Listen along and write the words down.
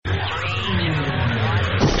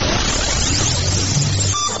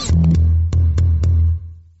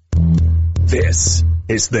This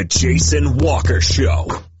is the Jason Walker Show.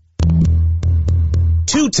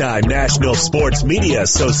 Two-time National Sports Media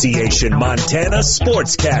Association Montana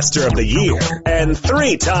Sportscaster of the Year and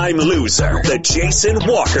three-time loser, the Jason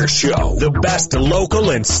Walker Show. The best local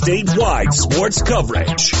and statewide sports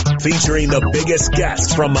coverage featuring the biggest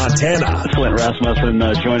guests from Montana. Flint Rasmussen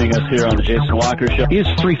joining us here on the Jason Walker Show. He's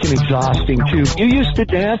freaking exhausting, too. You used to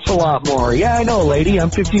dance a lot more. Yeah, I know, lady. I'm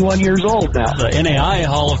 51 years old now. The NAI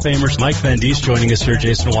Hall of Famer Mike Van Diest joining us here,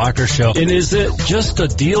 Jason Walker Show. And is it just a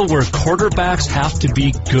deal where quarterbacks have to be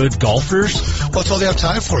good golfers? Well, that's all they have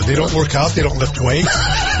time for. They don't work out. They don't lift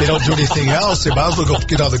weights. They don't do anything else. They might as well go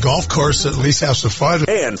get on the golf course and at least have some fun.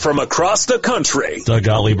 And from across the country, Doug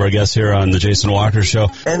Gottlieb, our guest here on the Jason Walker Show.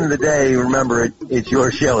 End of the day, remember, it's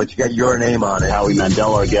your show. It's got your name on it. Howie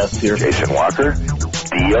Mandel, our guest here. Jason Walker,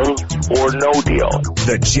 deal or no deal?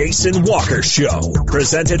 The Jason Walker Show,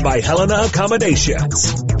 presented by Helena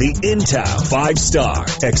Accommodations. The in-town 5-star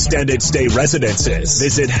extended stay residences.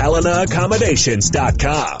 Visit HelenaAccommodations.com.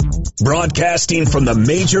 Broadcasting from the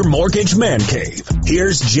Major Mortgage Man Cave,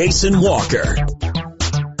 here's Jason Walker.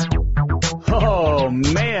 Oh,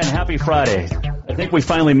 man, happy Friday. I think we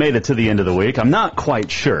finally made it to the end of the week. I'm not quite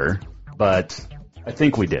sure, but I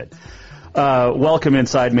think we did. Welcome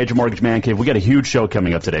inside Major Mortgage Man Cave. We got a huge show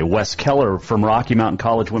coming up today. Wes Keller from Rocky Mountain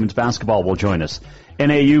College Women's Basketball will join us.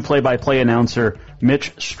 NAU play-by-play announcer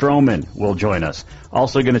Mitch Stroman will join us.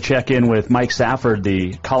 Also going to check in with Mike Safford,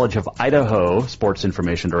 the College of Idaho Sports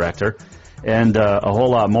Information Director, and a whole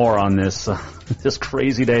lot more on this this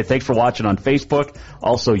crazy day. Thanks for watching on Facebook,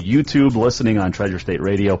 also YouTube, listening on Treasure State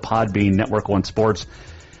Radio, Podbean, Network One Sports,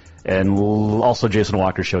 and also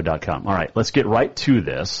JasonWalkerShow.com. All right, let's get right to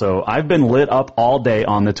this. So I've been lit up all day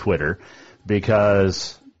on the Twitter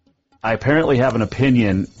because I apparently have an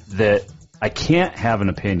opinion that I can't have an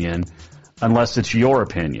opinion unless it's your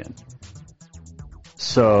opinion.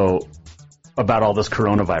 So, about all this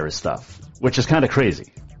coronavirus stuff, which is kind of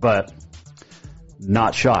crazy, but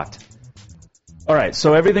not shocked. All right,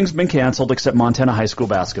 so everything's been canceled except Montana high school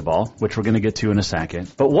basketball, which we're going to get to in a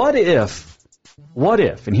second. But what if,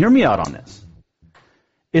 and hear me out on this,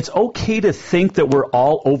 it's okay to think that we're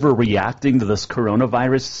all overreacting to this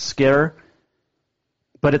coronavirus scare,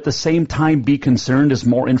 but at the same time be concerned as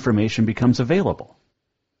more information becomes available.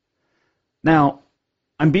 Now,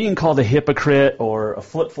 I'm being called a hypocrite or a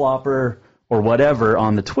flip-flopper or whatever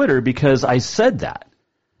on the Twitter because I said that.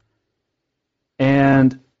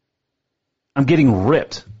 And I'm getting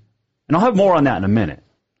ripped. And I'll have more on that in a minute.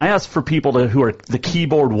 I asked for people who are the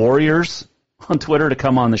keyboard warriors on Twitter to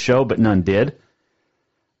come on the show, but none did.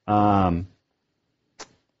 Not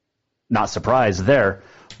surprised there.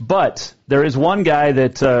 But there is one guy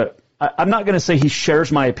that I'm not going to say he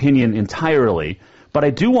shares my opinion entirely, but I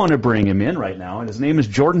do want to bring him in right now, and his name is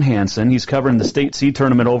Jordan Hansen. He's covering the State C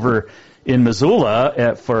tournament over in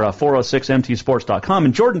Missoula for 406mtsports.com.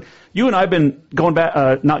 And Jordan, you and I have been going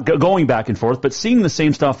back, not going back and forth, but seeing the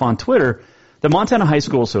same stuff on Twitter. The Montana High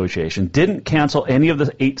School Association didn't cancel any of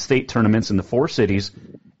the 8 state tournaments in the 4 cities,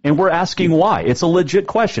 and we're asking why. It's a legit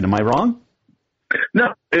question. Am I wrong?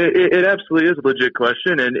 No, it absolutely is a legit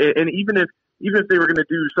question, and even if they were going to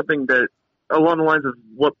do something that along the lines of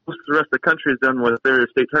what most of the rest of the country has done with various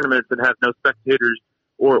state tournaments and have no spectators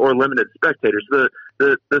or limited spectators, the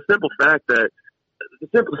simple fact that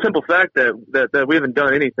we haven't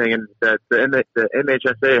done anything and that the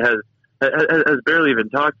MHSA has barely even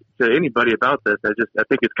talked to anybody about this, I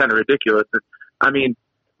think it's kind of ridiculous. I mean,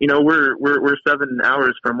 you know, we're 7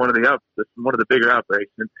 hours from one of the bigger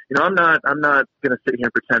outbreaks, and you know, I'm not going to sit here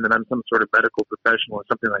and pretend that I'm some sort of medical professional or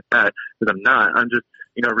something like that, because I'm not. I'm just,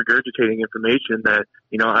 you know, regurgitating information that,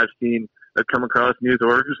 you know, I've seen come across news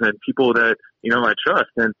orgs and people that, you know, I trust.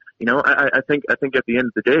 And you know, I think at the end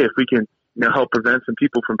of the day, if we can, you know, help prevent some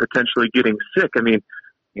people from potentially getting sick, I mean,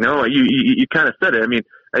 you know, you kind of said it. I mean,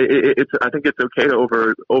 I think it's okay to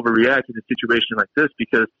overreact in a situation like this,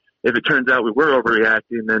 because if it turns out we were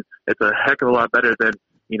overreacting, then it's a heck of a lot better than,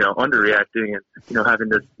 you know, underreacting and, you know, having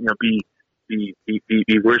this, you know, be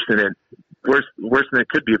worse than it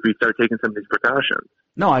could be if we start taking some of these precautions.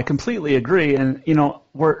 No, I completely agree. And, you know,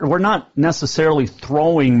 we're not necessarily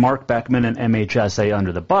throwing Mark Beckman and MHSA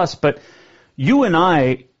under the bus, but you and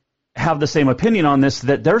I have the same opinion on this,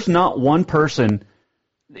 that there's not one person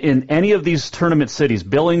in any of these tournament cities,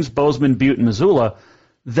 Billings, Bozeman, Butte, and Missoula,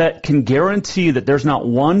 that can guarantee that there's not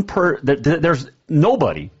one there's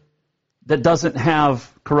nobody that doesn't have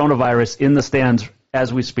coronavirus in the stands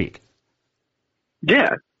as we speak.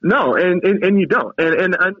 Yeah, no, and you don't,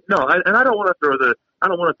 and I don't want to throw the I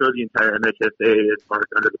don't want to throw the entire MHSA and Mark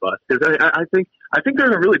under the bus, because I think they're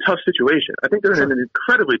in a really tough situation. I think they're in an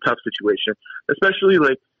incredibly tough situation, especially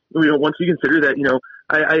once you consider that,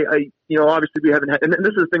 obviously we haven't had, and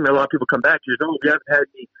this is the thing that a lot of people come back to is, we haven't had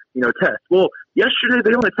any, tests. Well, yesterday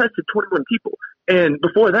they only tested 21 people. And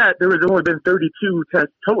before that, there has only been 32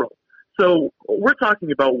 tests total. So we're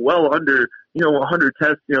talking about well under, 100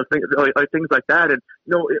 tests, things like that. And,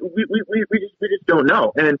 we just don't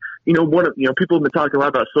know. And, people have been talking a lot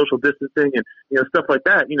about social distancing and, stuff like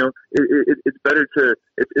that. It's better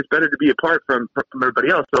to be apart from everybody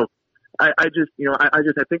else. So, I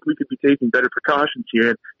think we could be taking better precautions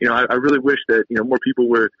here. And, I really wish that, more people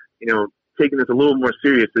were, taking this a little more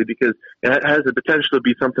seriously, because it has the potential to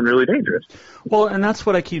be something really dangerous. Well, and that's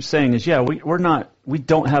what I keep saying is, we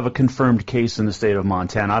don't have a confirmed case in the state of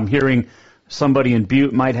Montana. I'm hearing somebody in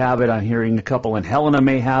Butte might have it. I'm hearing a couple in Helena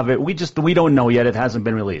may have it. We don't know yet. It hasn't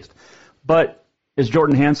been released. But as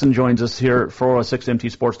Jordan Hansen joins us here at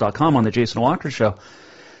 406mtsports.com on the Jason Walker Show,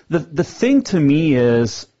 the thing to me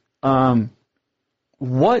is,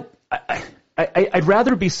 I'd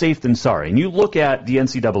rather be safe than sorry. And you look at the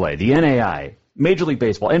NCAA, the NAI, Major League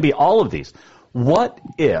Baseball, NBA, all of these. What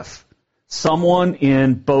if someone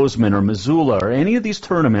in Bozeman or Missoula or any of these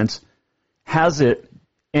tournaments has it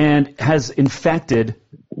and has infected,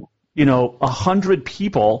 100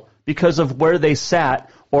 people because of where they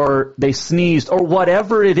sat or they sneezed or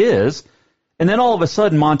whatever it is, and then all of a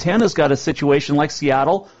sudden Montana's got a situation like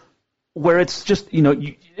Seattle where it's just,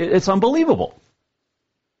 it's unbelievable.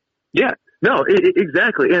 Yeah. No,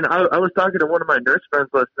 exactly. And I was talking to one of my nurse friends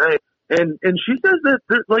last night, and she says that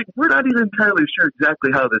we're not even entirely sure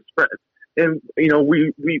exactly how this spreads. And we know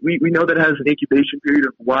that it has an incubation period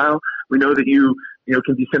of a while. We know that you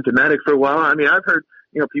can be symptomatic for a while. I mean, I've heard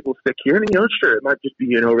people sick here, and sure, it might just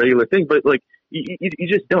be a regular thing, but you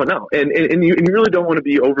just don't know, and you really don't want to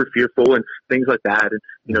be over fearful and things like that, and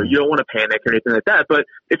you don't want to panic or anything like that. But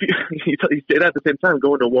if you say that at the same time,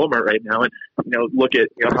 going to Walmart right now and look at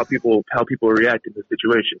how people react in this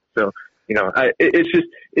situation. So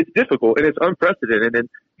it's difficult and it's unprecedented, and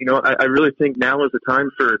I really think now is the time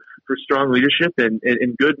for strong leadership and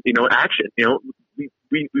good action.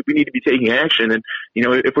 We need to be taking action, and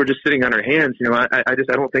if we're just sitting on our hands,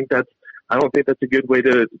 I don't think that's a good way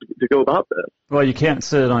to go about this. Well, you can't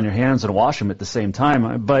sit on your hands and wash them at the same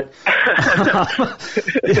time. But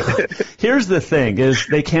here's the thing: is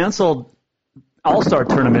they canceled All-Star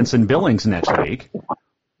tournaments in Billings next week.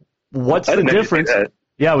 What's the difference?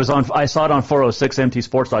 Yeah, I saw it on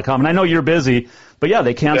 406mtsports.com, and I know you're busy, but yeah,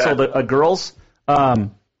 they canceled a girls'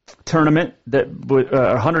 tournament that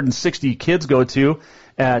 160 kids go to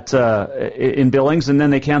in Billings, and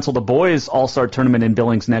then they canceled the boys' All-Star tournament in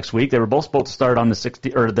Billings next week. They were both supposed to start on the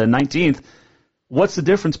 19th. What's the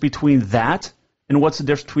difference between that and what's the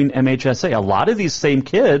difference between MHSA? A lot of these same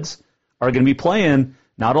kids are going to be playing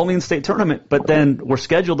not only in the state tournament, but then we're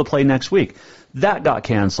scheduled to play next week. That got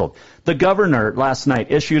canceled. The governor last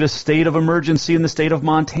night issued a state of emergency in the state of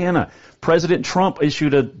Montana. President Trump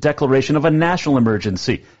issued a declaration of a national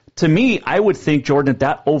emergency. To me, I would think, Jordan,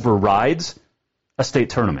 that overrides a state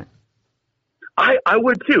tournament. I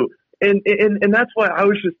would too, and that's why I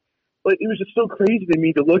was just it was just so crazy to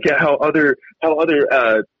me to look at how other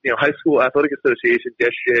high school athletic associations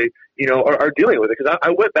yesterday are dealing with it, because I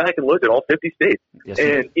went back and looked at all 50 states, yes,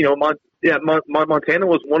 and Montana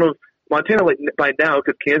was one of Montana by now,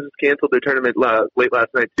 because Kansas canceled their tournament late last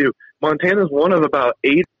night too. Montana is one of about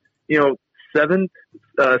 7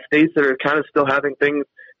 states that are kind of still having things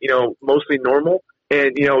mostly normal.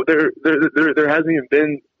 And, there hasn't even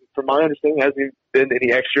been, from my understanding, hasn't even been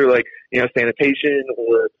any extra, sanitation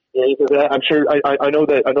or anything like that. I'm sure, I know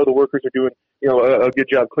the workers are doing, a good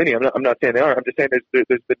job cleaning. I'm not saying they are. I'm just saying there's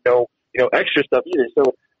been no, extra stuff either.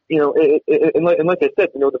 So, and like I said,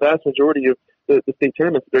 the vast majority of the state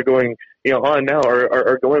tournaments that are going, on now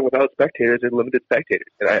are going without spectators and limited spectators.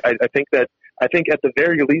 And I think at the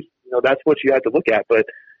very least, that's what you have to look at. But,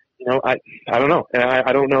 I don't know. And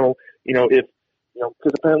I don't know, if,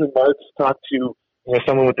 because apparently Mark's talked to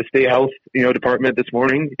someone with the state health department this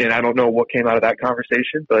morning, and I don't know what came out of that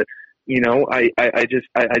conversation, but I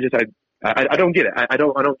don't get it. I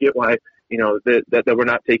don't get why that we're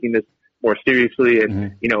not taking this more seriously,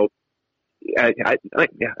 and like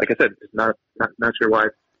I said, it's not sure why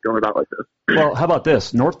it's going about like this. Well, how about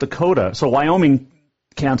this? North Dakota. So Wyoming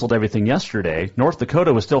canceled everything yesterday. North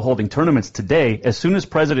Dakota was still holding tournaments today. As soon as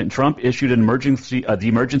President Trump issued the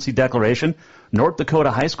emergency declaration, North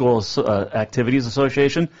Dakota High School Activities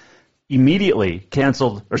Association immediately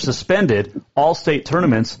canceled or suspended all state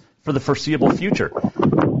tournaments for the foreseeable future.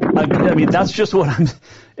 I mean, that's just what I'm.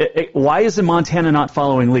 Why isn't Montana not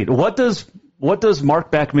following lead? What does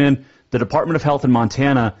Mark Beckman, the Department of Health in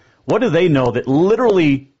Montana, what do they know that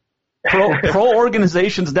literally pro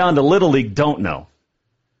organizations down to Little League don't know?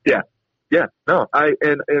 Yeah, no, I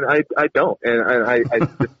don't, and I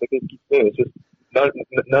just keep saying it's just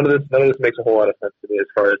none of this makes a whole lot of sense to me as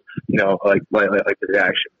far as like the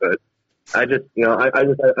reaction. But I just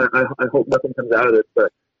I hope nothing comes out of this.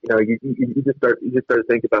 But you just start to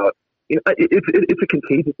think about it's a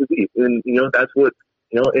contagious disease, and that's what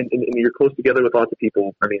and you're close together with lots of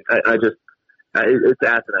people. I mean, it's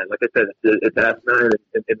asinine. Like I said, it's asinine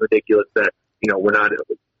and ridiculous that we're not.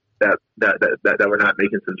 That we're not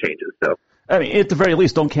making some changes. So I mean, at the very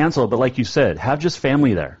least, don't cancel it. But like you said, have just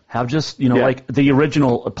family there. Have just like the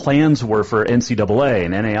original plans were for NCAA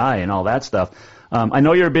and NAI and all that stuff. I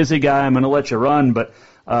know you're a busy guy. I'm going to let you run, but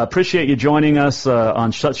appreciate you joining us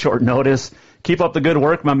on such short notice. Keep up the good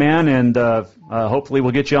work, my man, and hopefully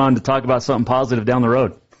we'll get you on to talk about something positive down the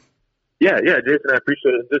road. Yeah, Jason, I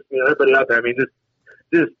appreciate it. Just everybody out there. I mean,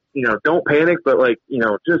 just don't panic, but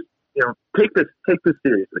just take this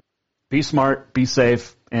seriously. Be smart, be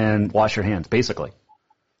safe, and wash your hands, basically.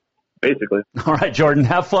 All right, Jordan,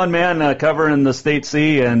 have fun, man, covering the State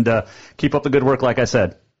C, and keep up the good work, like I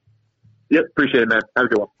said. Yep, appreciate it, man. Have a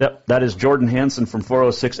good one. Yep, that is Jordan Hansen from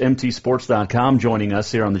 406mtsports.com joining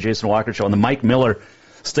us here on the Jason Walker Show on the Mike Miller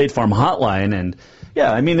State Farm Hotline. And,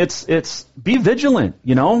 yeah, I mean, it's be vigilant,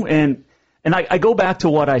 and I go back to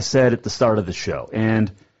what I said at the start of the show,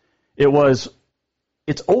 and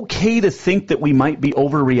it's okay to think that we might be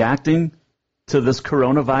overreacting to this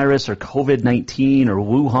coronavirus or COVID-19 or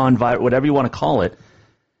Wuhan virus, whatever you want to call it.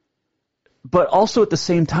 But also at the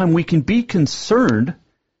same time, we can be concerned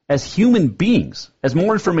as human beings as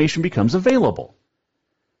more information becomes available.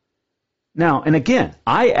 Now, and again,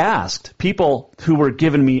 I asked people who were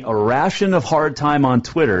giving me a ration of hard time on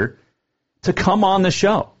Twitter to come on the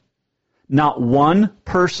show. Not one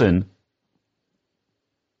person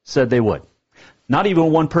said they would. Not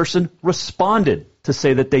even one person responded to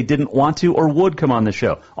say that they didn't want to or would come on the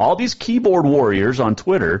show. All these keyboard warriors on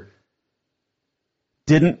Twitter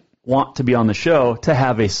didn't want to be on the show to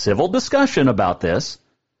have a civil discussion about this.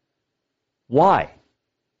 Why?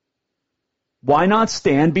 Why not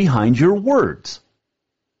stand behind your words?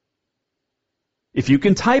 If you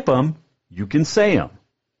can type them, you can say them.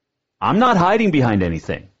 I'm not hiding behind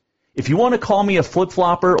anything. If you want to call me a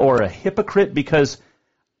flip-flopper or a hypocrite because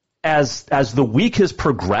as the week has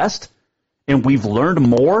progressed and we've learned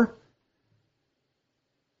more,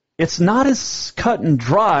 it's not as cut and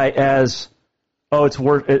dry as,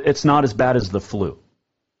 it's not as bad as the flu.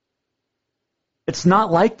 It's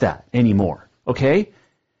not like that anymore, okay?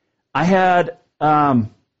 I had a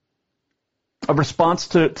response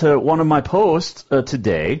to one of my posts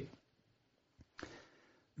today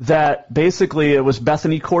that basically it was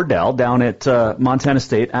Bethany Cordell down at Montana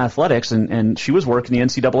State Athletics, and she was working the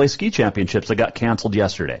NCAA ski championships that got canceled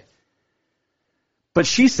yesterday. But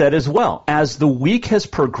she said as well, as the week has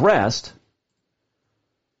progressed,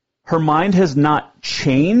 her mind has not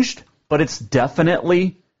changed, but it's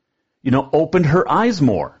definitely, opened her eyes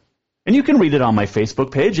more. And you can read it on my Facebook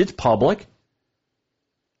page. It's public.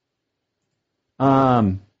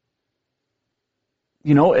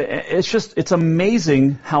 It's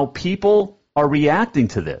amazing how people are reacting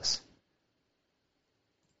to this.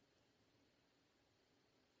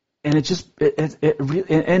 And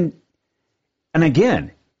and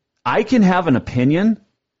again, I can have an opinion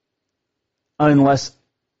unless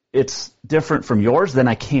it's different from yours, then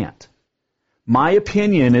I can't. My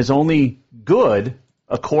opinion is only good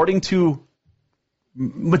according to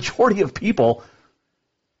majority of people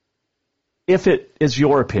if it is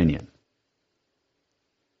your opinion.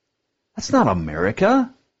 That's not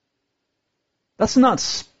America. That's not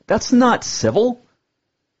civil.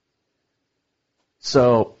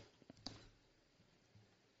 So,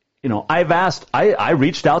 I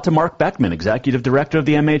reached out to Mark Beckman, executive director of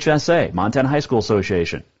the MHSA, Montana High School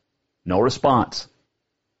Association. No response.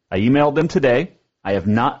 I emailed them today. I have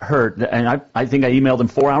not heard, and I think I emailed him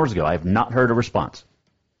 4 hours ago. I have not heard a response.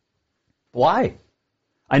 Why?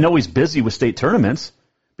 I know he's busy with state tournaments,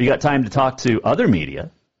 but you got time to talk to other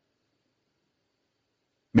media.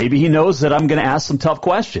 Maybe he knows that I'm going to ask some tough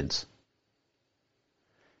questions.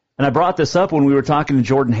 And I brought this up when we were talking to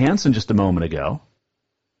Jordan Hansen just a moment ago.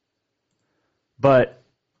 But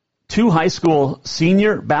 2 high school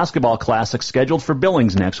senior basketball classics scheduled for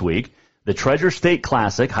Billings next week. The Treasure State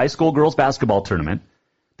Classic high school girls basketball tournament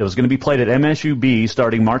that was going to be played at MSUB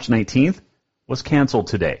starting March 19th was canceled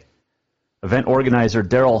today. Event organizer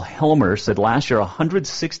Daryl Helmer said last year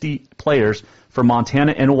 160 players from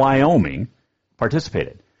Montana and Wyoming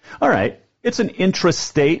participated. All right, it's an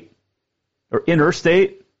interstate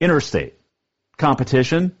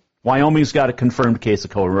competition. Wyoming's got a confirmed case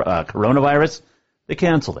of coronavirus. They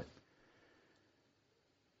canceled it.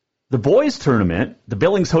 The boys' tournament, the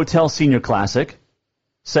Billings Hotel Senior Classic,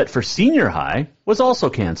 set for senior high, was also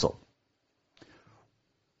canceled.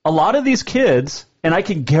 A lot of these kids, and I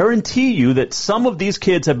can guarantee you that some of these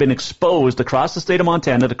kids have been exposed across the state of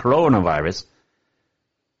Montana to coronavirus,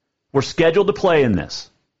 were scheduled to play in this.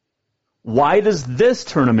 Why does this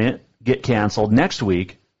tournament get canceled next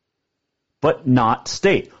week, but not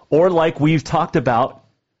state? Or like we've talked about,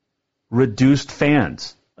 reduced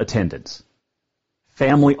fans attendance.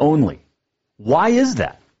 Family only. Why is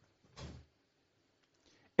that?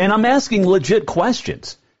 And I'm asking legit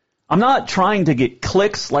questions. I'm not trying to get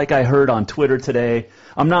clicks like I heard on Twitter today.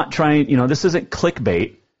 I'm not trying, this isn't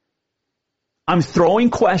clickbait. I'm throwing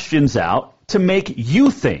questions out to make you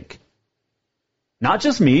think. Not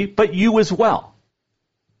just me, but you as well.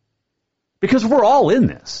 Because we're all in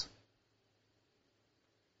this.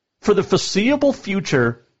 For the foreseeable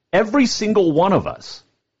future, every single one of us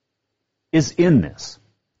is in this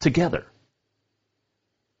together.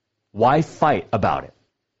 Why fight about it?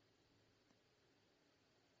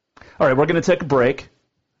 All right, we're going to take a break.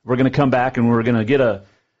 We're going to come back and we're going to get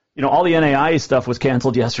all the NAIA stuff was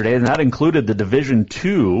canceled yesterday, and that included the Division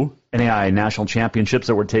II NAIA National Championships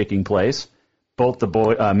that were taking place, both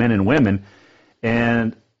the men and women.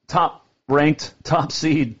 And top-ranked,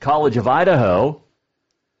 top-seed College of Idaho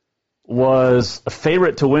was a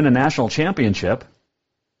favorite to win a national championship.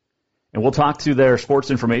 And we'll talk to their sports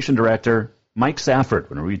information director, Mike Safford,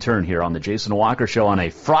 when we return here on the Jason Walker Show on a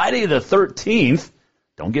Friday the 13th.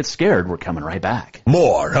 Don't get scared. We're coming right back.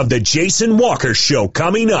 More of the Jason Walker Show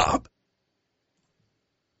coming up.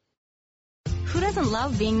 Who doesn't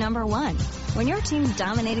love being number one? When your team's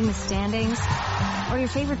dominating the standings, or your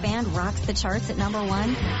favorite band rocks the charts at number one,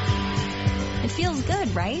 it feels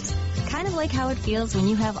good, right? Kind of like how it feels when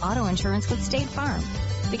you have auto insurance with State Farm.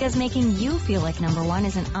 Because making you feel like number one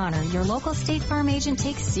is an honor your local State Farm agent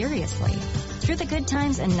takes seriously. Through the good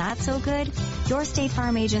times and not so good, your State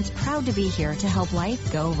Farm agent's proud to be here to help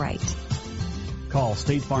life go right. Call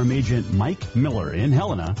State Farm agent Mike Miller in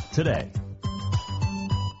Helena today.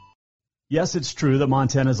 Yes, it's true that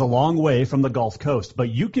Montana is a long way from the Gulf Coast, but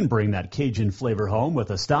you can bring that Cajun flavor home with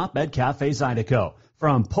a stop at Cafe Zydeco.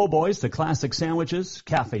 From po' boys to classic sandwiches,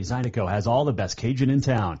 Cafe Zydeco has all the best Cajun in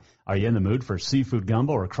town. Are you in the mood for seafood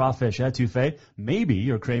gumbo or crawfish etouffee? Maybe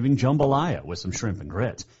you're craving jambalaya with some shrimp and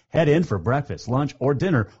grits. Head in for breakfast, lunch, or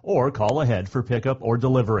dinner, or call ahead for pickup or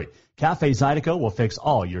delivery. Cafe Zydeco will fix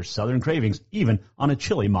all your southern cravings, even on a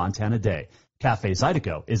chilly Montana day. Cafe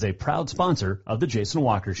Zydeco is a proud sponsor of the Jason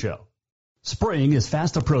Walker Show. Spring is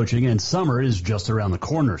fast approaching and summer is just around the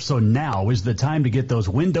corner, so now is the time to get those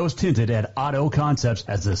windows tinted at Auto Concepts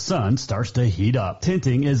as the sun starts to heat up.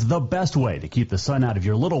 Tinting is the best way to keep the sun out of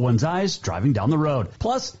your little one's eyes driving down the road.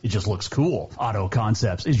 Plus, it just looks cool. Auto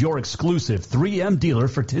Concepts is your exclusive 3M dealer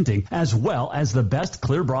for tinting as well as the best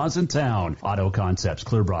clear bras in town. Auto Concepts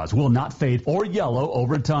clear bras will not fade or yellow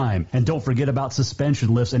over time. And don't forget about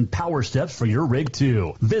suspension lifts and power steps for your rig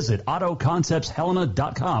too. Visit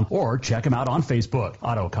AutoConceptsHelena.com or check them out on Facebook.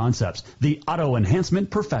 Auto Concepts, the auto enhancement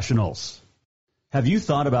professionals. Have you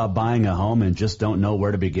thought about buying a home and just don't know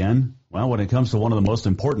where to begin? Well, when it comes to one of the most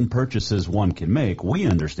important purchases one can make, we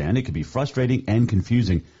understand it can be frustrating and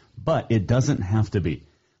confusing, but it doesn't have to be.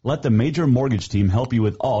 Let the Major Mortgage team help you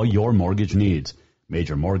with all your mortgage needs.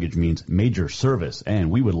 Major Mortgage means major service, and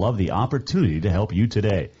we would love the opportunity to help you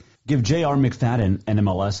today. Give J.R. McFadden,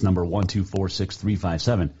 NMLS number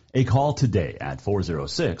 1246357, a call today at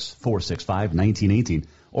 406-465-1918,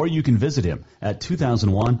 or you can visit him at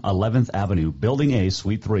 2001 11th Avenue, Building A,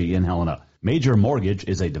 Suite 3 in Helena. Major Mortgage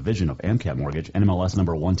is a division of AMCAP Mortgage, NMLS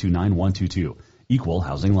number 129122, equal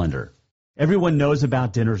housing lender. Everyone knows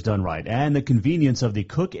about Dinners Done Right and the convenience of the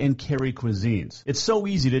cook and carry cuisines. It's so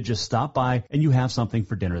easy to just stop by and you have something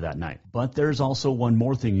for dinner that night. But there's also one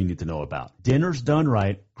more thing you need to know about. Dinners Done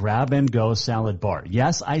Right Grab and Go Salad Bar.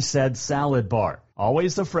 Yes, I said salad bar.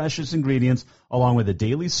 Always the freshest ingredients along with a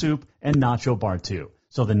daily soup and nacho bar too.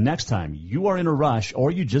 So the next time you are in a rush or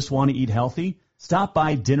you just want to eat healthy, stop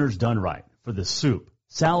by Dinners Done Right for the soup,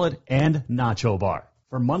 salad, and nacho bar.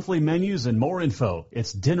 For monthly menus and more info,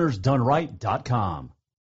 it's dinnersdoneright.com.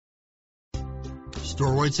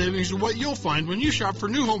 Store-wide savings are what you'll find when you shop for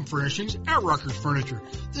new home furnishings at Rucker's Furniture.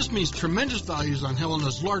 This means tremendous values on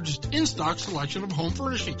Helena's largest in-stock selection of home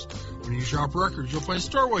furnishings. When you shop Rucker's, you'll find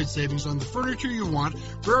store-wide savings on the furniture you want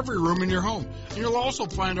for every room in your home. And you'll also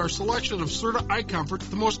find our selection of Serta iComfort,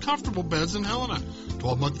 the most comfortable beds in Helena.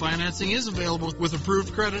 12-month financing is available with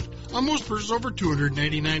approved credit on most purchases over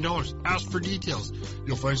 $299. Ask for details.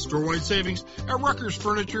 You'll find store-wide savings at Rucker's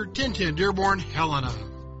Furniture, 1010 Dearborn, Helena.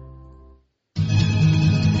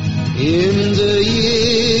 In the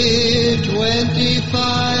year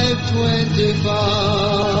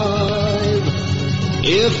 2525,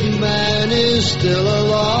 if man is still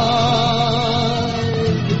alive,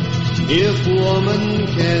 if woman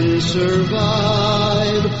can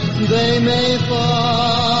survive, they may find.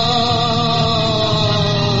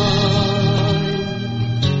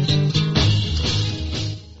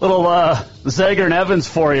 Little Zager and Evans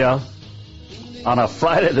for you on a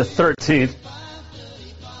Friday the 13th.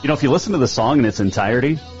 You know, if you listen to the song in its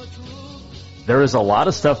entirety, there is a lot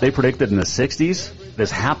of stuff they predicted in the 60s that's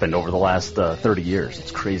happened over the last 30 years. It's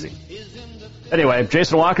crazy. Anyway,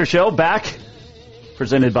 Jason Walker Show back,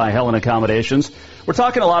 presented by Helen Accommodations. We're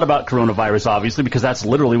talking a lot about coronavirus, obviously, because that's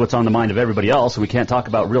literally what's on the mind of everybody else. We can't talk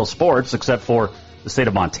about real sports except for the state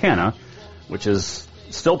of Montana, which is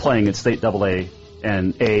still playing its state AA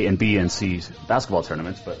and A and B and C basketball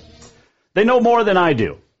tournaments, but they know more than I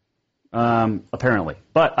do. Apparently.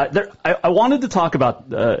 But I wanted to talk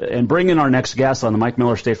about and bring in our next guest on the Mike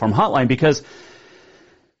Miller State Farm Hotline because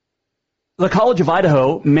the College of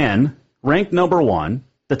Idaho men ranked number 1,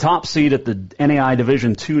 the top seed at the NAI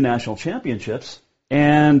Division II National Championships,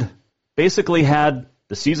 and basically had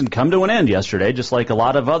the season come to an end yesterday, just like a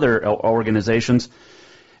lot of other organizations.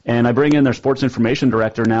 And I bring in their sports information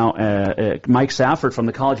director now, Mike Safford from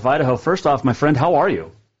the College of Idaho. First off, my friend, how are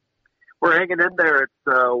you? We're hanging in there. It's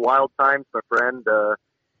wild times, my friend. We're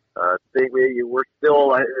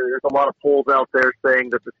still. There's a lot of polls out there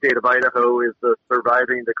saying that the state of Idaho is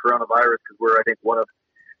surviving the coronavirus because we're, I think, one of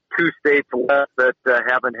 2 states left that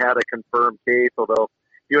haven't had a confirmed case. Although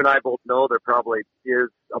you and I both know there probably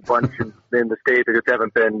is a bunch in the state that just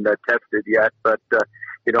haven't been tested yet. But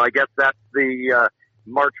I guess that's the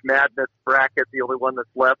March Madness bracket, the only one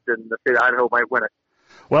that's left, and the state of Idaho might win it.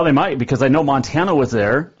 Well, they might, because I know Montana was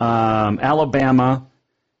there, Alabama,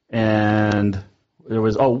 and there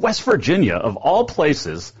was, West Virginia, of all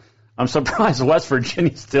places. I'm surprised West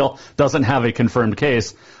Virginia still doesn't have a confirmed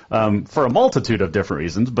case for a multitude of different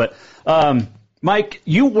reasons. But, Mike,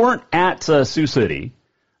 you weren't at Sioux City,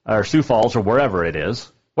 or Sioux Falls, or wherever it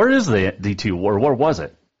is. Where is the D2, or where was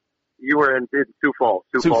it? You were in Sioux Falls.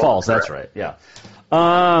 Sioux Falls, that's right, yeah.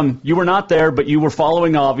 You were not there, but you were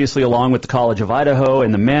following, obviously, along with the College of Idaho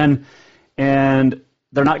and the men, and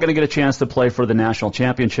they're not going to get a chance to play for the national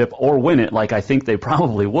championship or win it like I think they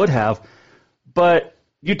probably would have. But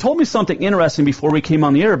you told me something interesting before we came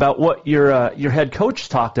on the air about what your head coach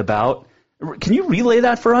talked about. Can you relay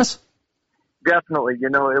that for us? Definitely.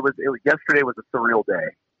 It was yesterday was a surreal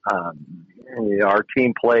day. Our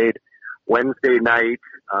team played Wednesday night.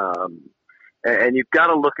 And you've got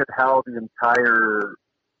to look at how the entire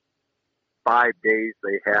 5 days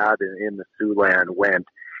they had in the Siouxland went.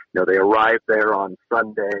 They arrived there on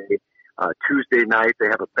Sunday. Tuesday night they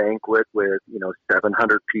have a banquet with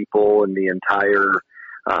 700 people, and the entire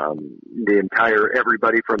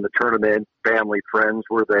everybody from the tournament, family, friends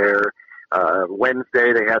were there.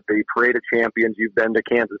 Wednesday they had the Parade of Champions. You've been to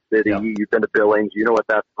Kansas City, You've been to Billings. You know what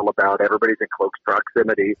that's all about. Everybody's in close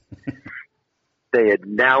proximity. They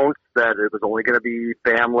announced that it was only going to be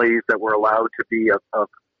families that were allowed to be of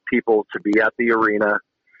people to be at the arena.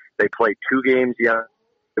 They played 2 games yesterday.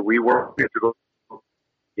 We weren't going to go to the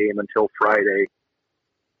game until Friday.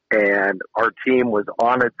 And our team was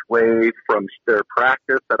on its way from their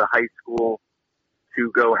practice at a high school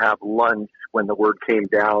to go have lunch when the word came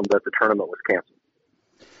down that the tournament was canceled.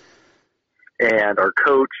 And our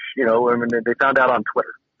coach, they found out on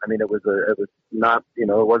Twitter. It was not, it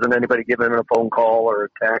wasn't anybody giving him a phone call or a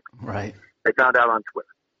text. Right. They found out on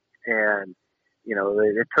Twitter. And,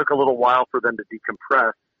 it took a little while for them to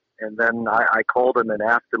decompress. And then I called him and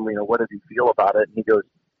asked him, what does he feel about it? And he says,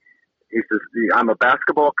 I'm a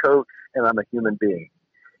basketball coach and I'm a human being.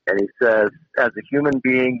 And he says, as a human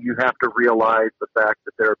being, you have to realize the fact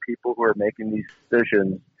that there are people who are making these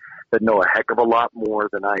decisions that know a heck of a lot more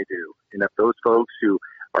than I do. And if those folks who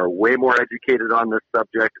are way more educated on this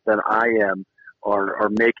subject than I am are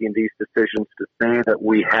making these decisions to say that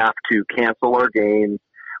we have to cancel our games,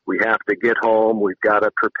 we have to get home, we've got to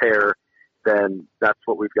prepare, then that's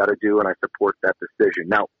what we've got to do, and I support that decision.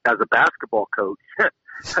 Now, as a basketball coach,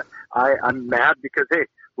 I'm mad because, hey,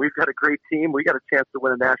 we've got a great team. We got a chance to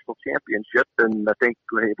win a national championship, and I think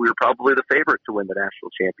we were probably the favorite to win the national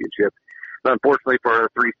championship. But unfortunately for our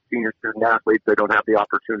 3 senior student athletes, they don't have the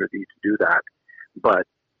opportunity to do that. But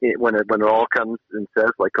when it all comes and says,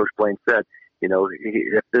 like Coach Blaine said,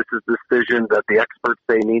 if this is the decision that the experts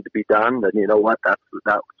say need to be done, then you know what? That's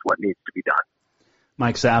what needs to be done.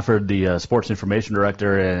 Mike Safford, the sports information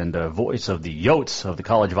director and voice of the Yotes of the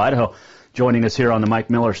College of Idaho, joining us here on the Mike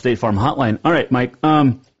Miller State Farm Hotline. All right, Mike,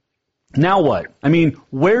 now what? I mean,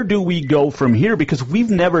 where do we go from here? Because we've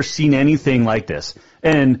never seen anything like this.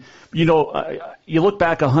 And, you look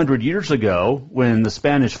back 100 years ago when the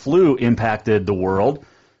Spanish flu impacted the world,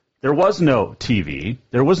 there was no TV,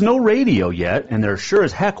 there was no radio yet, and there sure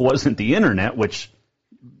as heck wasn't the internet, which,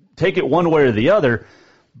 take it one way or the other,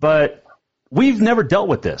 but we've never dealt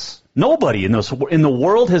with this. Nobody in the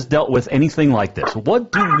world has dealt with anything like this.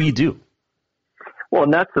 What do we do? Well,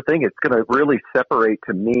 and that's the thing. It's going to really separate,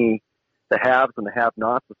 to me, the haves and the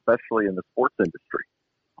have-nots, especially in the sports industry,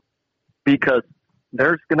 because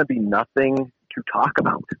there's going to be nothing to talk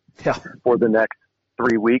about for the next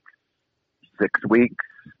 3 weeks, 6 weeks,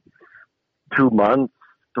 2 months,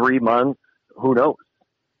 3 months, who knows?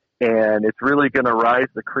 And it's really going to rise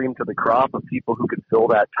the cream to the crop of people who can fill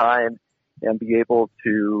that time and be able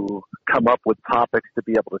to come up with topics to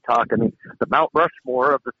be able to talk. I mean, the Mount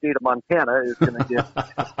Rushmore of the state of Montana is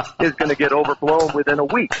going to get overblown within a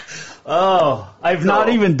week. Oh, I've not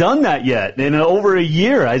even done that yet in over a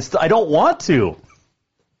year. I don't want to.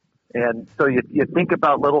 And so you think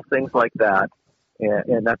about little things like that,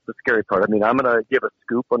 and that's the scary part. I mean, I'm going to give a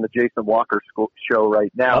scoop on the Jason Walker show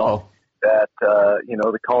right now that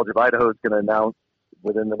the College of Idaho is going to announce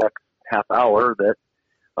within the next half hour that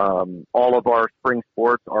all of our spring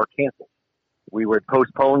sports are canceled. We would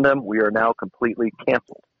postpone them. We are now completely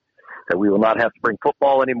canceled. That we will not have spring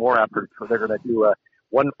football anymore after they're going to do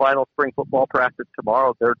one final spring football practice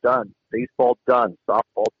tomorrow. They're done. Baseball done.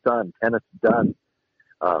 Softball done. Tennis done.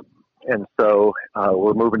 And so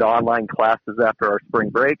we're moving to online classes after our spring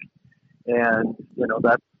break, and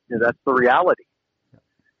that's the reality.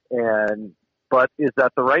 But is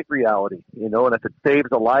that the right reality? And if it saves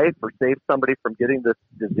a life or saves somebody from getting this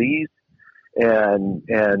disease, and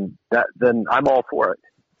that, then I'm all for it.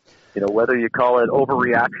 Whether you call it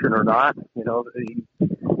overreaction or not,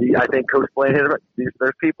 I think Coach Blaine hit it.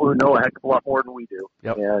 There's people who know a heck of a lot more than we do,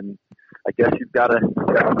 and I guess you've got to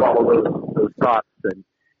follow those thoughts. And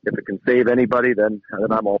if it can save anybody, then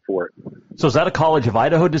I'm all for it. So is that a College of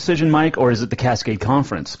Idaho decision, Mike, or is it the Cascade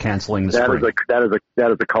Conference canceling the spring? That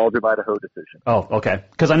is a College of Idaho decision. Oh, okay.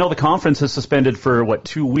 Because I know the conference is suspended for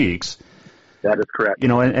 2 weeks. That is correct.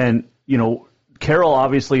 And Carroll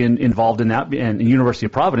obviously involved in that, and University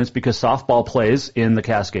of Providence, because softball plays in the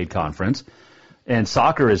Cascade Conference, and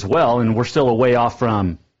soccer as well. And we're still a way off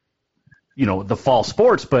from the fall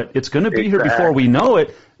sports, but it's going to be here before we know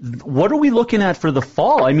it. What are we looking at for the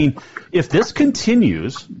fall? I mean, if this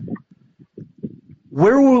continues,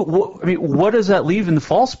 what does that leave in the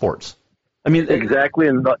fall sports? I mean, exactly.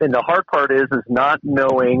 And the hard part is not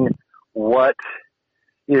knowing what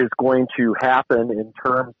is going to happen in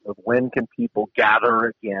terms of when can people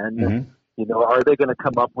gather again. Mm-hmm. Are they going to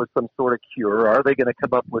come up with some sort of cure? Are they going to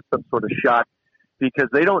come up with some sort of shot? Because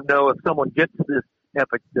they don't know if someone gets this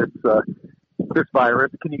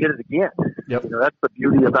virus, can you get it again? Yep. That's the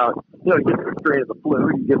beauty about, you get the strain of the flu,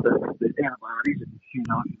 you get the antibodies, and you're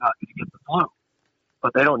not going to get the flu.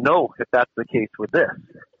 But they don't know if that's the case with this.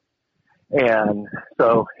 And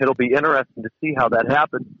so it'll be interesting to see how that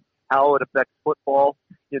happens, how it affects football,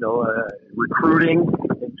 recruiting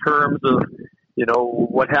in terms of,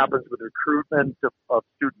 what happens with recruitment of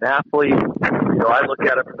student athletes. I look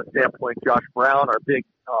at it from the standpoint, Josh Brown, our big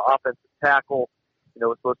offensive tackle,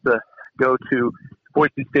 was supposed to go to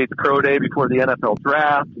Boise State's pro day before the NFL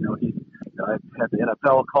draft. I had the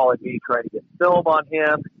NFL calling me trying to get film on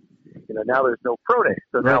him. Now there's no pro day.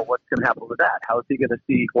 So now what's going to happen with that? How is he going to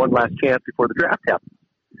see one last chance before the draft happens?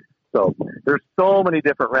 So there's so many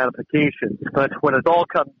different ramifications. But when it all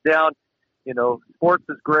comes down, sports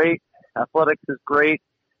is great, athletics is great,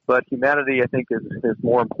 but humanity, I think, is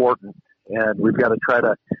more important. And we've got to try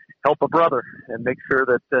to help a brother and make sure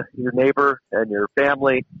that your neighbor and your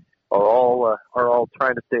family are all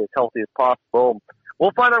trying to stay as healthy as possible.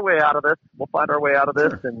 We'll find our way out of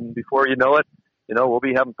this. And before you know it, we'll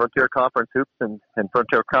be having Frontier Conference hoops and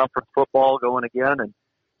Frontier Conference football going again, and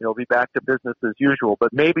be back to business as usual.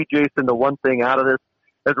 But maybe, Jason, the one thing out of this,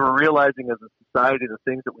 as we're realizing as a society, the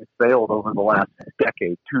things that we've failed over the last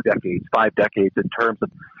decade, 2 decades, 5 decades in terms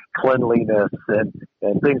of cleanliness and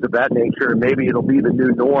things of that nature, maybe it'll be the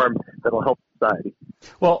new norm that'll help society.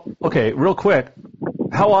 Well, okay, real quick,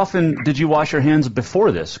 how often did you wash your hands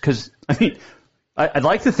before this? Because, I mean, I'd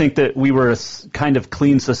like to think that we were a kind of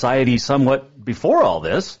clean society somewhat before all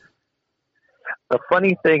this. The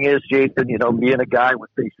funny thing is, Jason, being a guy with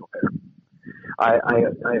facial hair,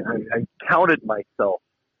 I counted myself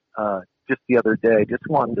just the other day, just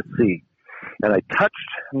wanting to see. And I touched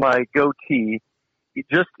my goatee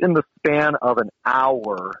just in the span of an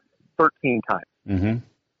hour 13 times. Mm-hmm.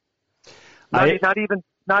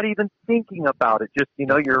 Not even thinking about it. Just,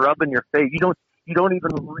 you're rubbing your face. You don't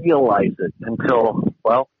even realize it until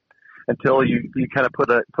you kind of put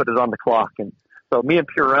it on the clock. And so me and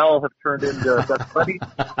Purell have turned into best buddies.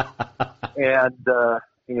 And,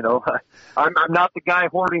 I'm not the guy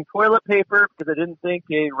hoarding toilet paper because I didn't think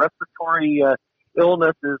a respiratory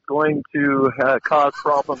illness is going to cause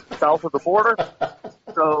problems south of the border.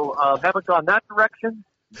 So haven't gone that direction,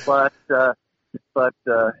 but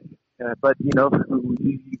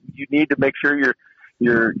you need to make sure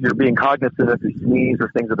you're being cognizant if you sneeze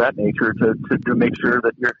or things of that nature to make sure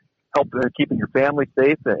that you're keeping your family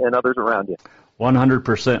safe and others around you.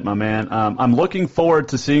 100%, my man. I'm looking forward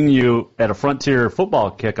to seeing you at a Frontier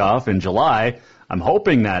football kickoff in July. I'm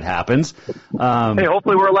hoping that happens. Hey,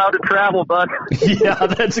 hopefully we're allowed to travel, bud. Yeah,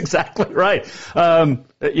 that's exactly right. From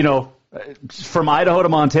Idaho to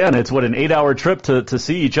Montana, it's an 8-hour trip to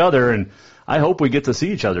see each other, and I hope we get to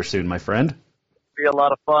see each other soon, my friend. Be a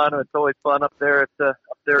lot of fun. It's always fun up there. Up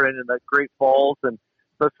there in the Great Falls, and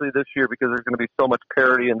especially this year because there's going to be so much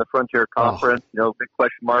parity in the Frontier Conference. Big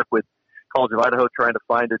question mark with College of Idaho trying to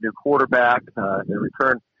find a new quarterback. They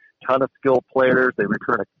return a ton of skilled players. They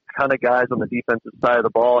return a ton of guys on the defensive side of the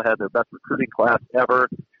ball. Had their best recruiting class ever.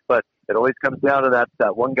 But it always comes down to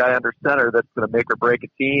that one guy under center that's going to make or break a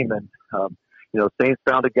team. And Saints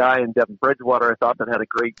found a guy in Devin Bridgewater. I thought that had a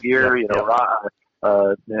great year.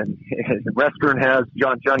 And Western has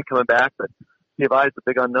John Jun coming back, but CFI is the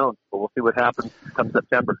big unknown. But we'll see what happens come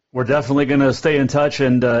September. We're definitely going to stay in touch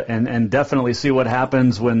and definitely see what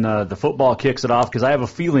happens when the football kicks it off, because I have a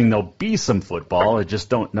feeling there'll be some football. I just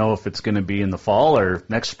don't know if it's going to be in the fall or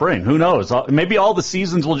next spring. Who knows? Maybe all the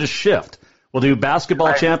seasons will just shift. We'll do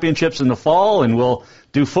basketball championships in the fall, and we'll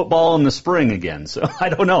do football in the spring again. So I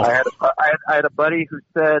don't know. I had a buddy who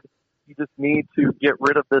said you just need to get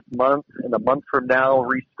rid of this month, and a month from now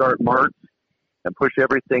restart March and push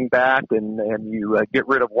everything back, and you get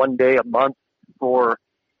rid of one day a month for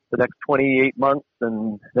the next 28 months,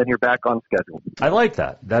 and then you're back on schedule. I like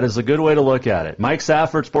that. That is a good way to look at it. Mike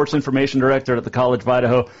Safford, Sports Information Director at the College of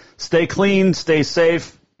Idaho. Stay clean, stay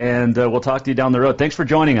safe, and we'll talk to you down the road. Thanks for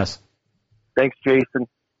joining us. Thanks, Jason.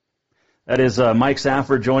 That is Mike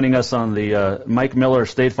Safford joining us on the Mike Miller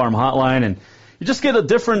State Farm Hotline, and you just get a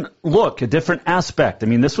different look, a different aspect. I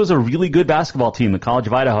mean, this was a really good basketball team the College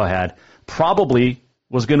of Idaho had, probably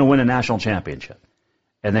was going to win a national championship,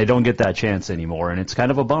 and they don't get that chance anymore, and it's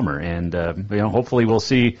kind of a bummer. And hopefully we'll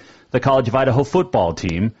see the College of Idaho football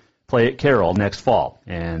team play at Carroll next fall,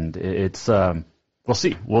 and it's we'll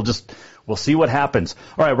see. We'll see what happens.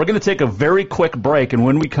 All right, we're going to take a very quick break, and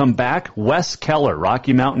when we come back, Wes Keller,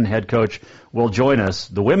 Rocky Mountain head coach, will join us,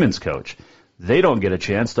 the women's coach. They don't get a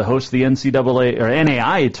chance to host the NCAA or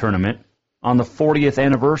NAIA tournament on the 40th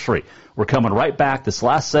anniversary. We're coming right back. This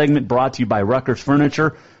last segment brought to you by Rutgers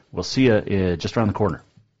Furniture. We'll see you just around the corner.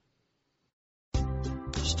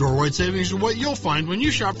 Store-wide savings are what you'll find when you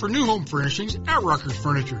shop for new home furnishings at Rutgers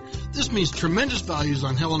Furniture. This means tremendous values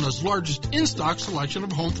on Helena's largest in-stock selection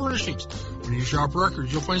of home furnishings. When you shop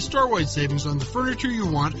Rutgers, you'll find store-wide savings on the furniture you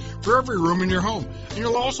want for every room in your home. And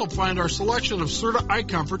you'll also find our selection of Serta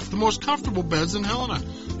iComfort, the most comfortable beds in Helena.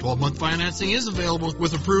 12-month financing is available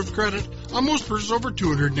with approved credit on most purchases over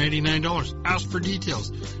 $299. Ask for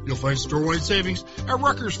details. You'll find store-wide savings at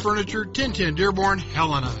Rutgers Furniture, 1010 Dearborn,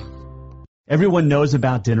 Helena. Everyone knows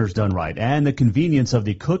about Dinners Done Right and the convenience of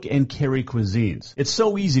the cook and carry cuisines. It's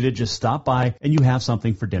so easy to just stop by and you have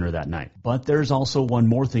something for dinner that night. But there's also one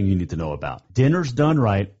more thing you need to know about. Dinners Done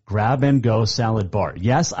Right Grab and Go Salad Bar.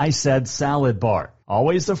 Yes, I said salad bar.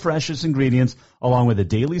 Always the freshest ingredients along with a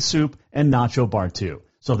daily soup and nacho bar too.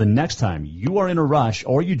 So the next time you are in a rush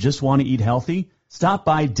or you just want to eat healthy, stop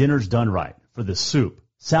by Dinners Done Right for the soup,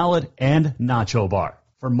 salad, and nacho bar.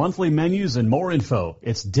 For monthly menus and more info,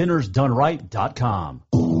 it's dinnersdoneright.com.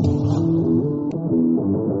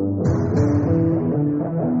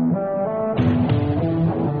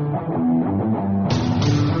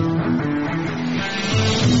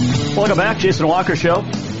 Welcome back, Jason Walker Show.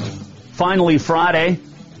 Finally Friday.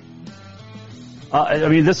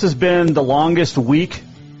 This has been the longest week.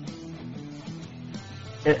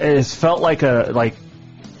 It's felt like a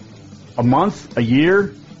month, a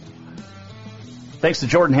year. Thanks to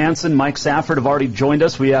Jordan Hansen. Mike Safford have already joined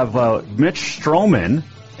us. We have Mitch Stroman,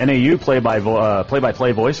 NAU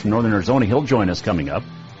play-by-play voice from Northern Arizona. He'll join us coming up.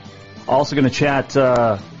 Also going to chat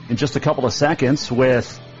in just a couple of seconds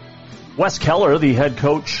with Wes Keller, the head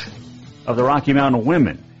coach of the Rocky Mountain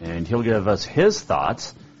Women, and he'll give us his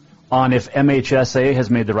thoughts on if MHSA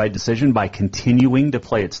has made the right decision by continuing to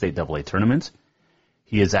play at state AA tournaments.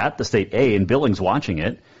 He is at the state A in Billings watching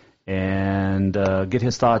it, and get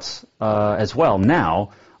his thoughts as well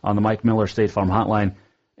now on the Mike Miller State Farm Hotline.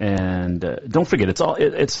 And don't forget,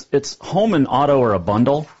 it's home and auto or a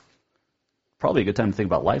bundle. Probably a good time to think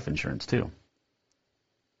about life insurance too.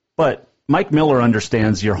 But Mike Miller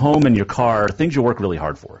understands your home and your car, things you work really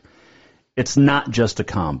hard for. It's not just a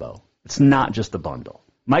combo. It's not just a bundle.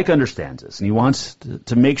 Mike understands this, and he wants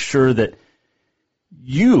to make sure that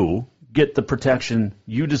you get the protection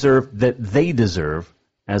you deserve, that they deserve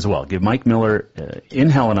as well. Give Mike Miller in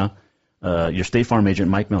Helena, your State Farm agent,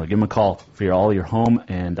 Mike Miller, give him a call for all your home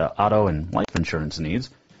and auto and life insurance needs.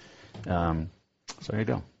 So there you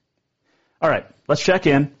go. All right, let's check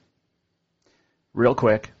in real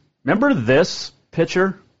quick. Remember this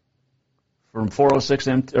picture from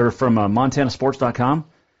 406 or from MontanaSports.com?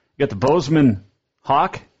 You got the Bozeman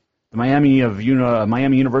Hawk, the Miami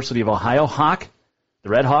University of Ohio Hawk, the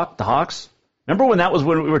Red Hawk, the Hawks. Remember when that was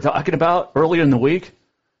what we were talking about earlier in the week?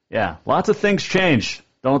 Yeah, lots of things change,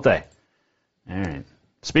 don't they? All right.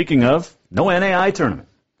 Speaking of, no NAI tournament.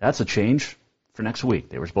 That's a change for next week.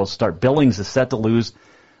 They were supposed to start. Billings is set to lose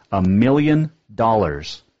 $1 million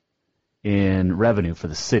in revenue for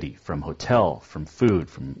the city from hotel, from food,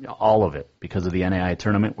 from all of it because of the NAI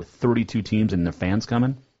tournament with 32 teams and their fans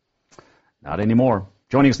coming. Not anymore.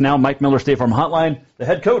 Joining us now, Mike Miller State Farm Hotline, the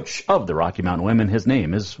head coach of the Rocky Mountain Women. His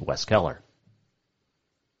name is Wes Keller.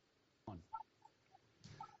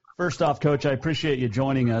 First off, Coach, I appreciate you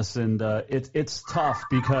joining us, and it's tough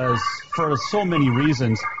because for so many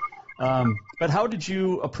reasons. But how did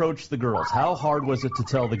you approach the girls? How hard was it to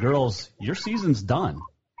tell the girls your season's done?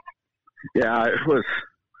 Yeah, it was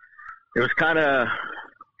kind of,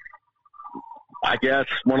 I guess,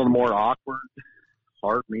 one of the more awkward,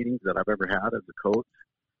 hard meetings that I've ever had as a coach.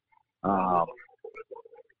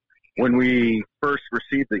 When we first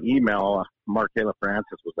received the email, Markayla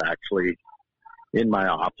Francis was actually in my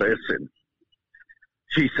office, and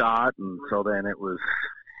she saw it, and so then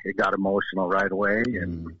it got emotional right away,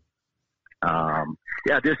 and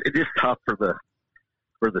it's just tough for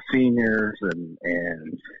the seniors and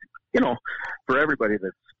for everybody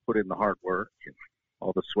that's put in the hard work and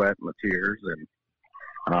all the sweat and the tears, and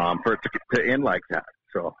for it to end like that.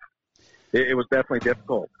 So it was definitely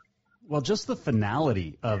difficult. Well, just the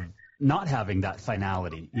finality of not having that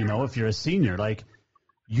finality, if you're a senior, like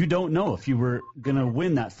you don't know if you were going to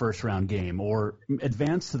win that first round game or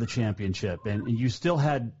advance to the championship, and you still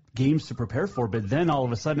had games to prepare for, but then all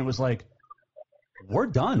of a sudden it was like, we're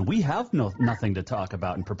done. We have nothing to talk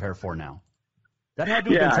about and prepare for now. That had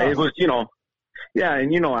to have been tough. It was,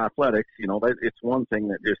 and athletics, it's one thing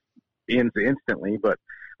that just ends instantly, but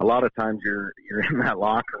a lot of times you're in that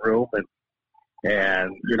locker room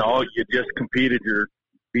and you just competed your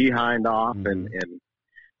behind off, and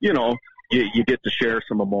you get to share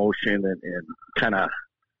some emotion and kind of,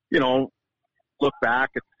 look back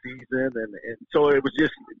at the season. And so it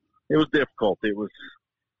was difficult. It was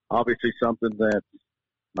obviously something that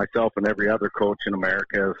myself and every other coach in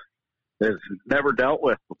America has never dealt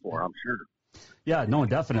with before, I'm sure. Yeah, no,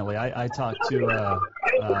 definitely. I talked to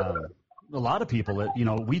a lot of people that,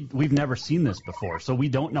 we've never seen this before, so we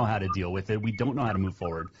don't know how to deal with it. We don't know how to move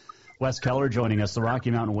forward. Wes Keller joining us, the Rocky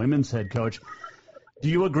Mountain Women's head coach. Do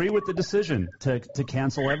you agree with the decision to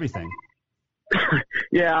cancel everything?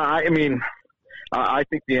 Yeah, I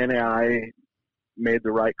think the NAI made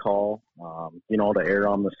the right call, to err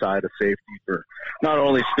on the side of safety for not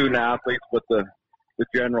only student athletes but the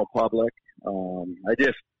general public.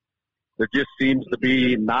 There just seems to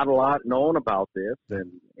be not a lot known about this,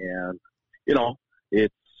 and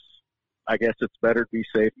I guess it's better to be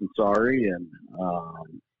safe than sorry, and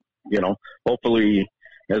hopefully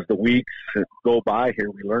as the weeks go by here,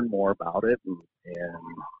 we learn more about it and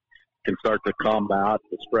can start to combat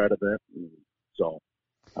the spread of it. And so,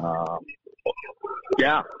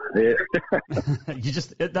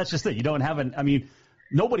 that's just it. You don't have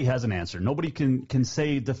nobody has an answer. Nobody can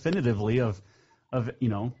say definitively of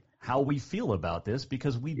how we feel about this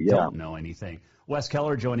because we don't know anything. Wes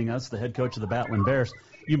Keller joining us, the head coach of the Battling Bears.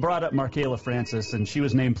 You brought up Markayla Francis, and she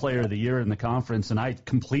was named Player of the Year in the conference, and I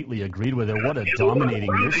completely agreed with her. What a dominating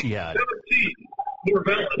year she had.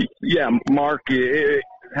 Yeah, Mark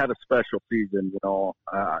had a special season.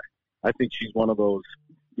 I think she's one of those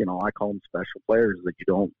I call them special players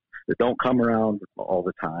that don't come around all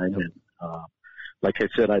the time. And like I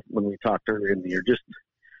said, when we talked earlier in the year, just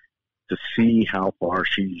to see how far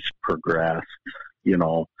she's progressed,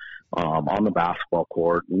 on the basketball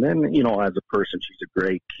court. And then, as a person, she's a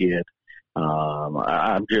great kid.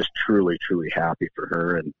 I'm just truly, truly happy for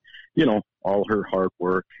her. And, all her hard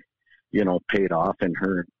work, paid off in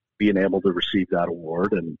her being able to receive that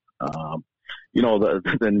award. And,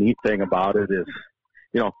 the neat thing about it is,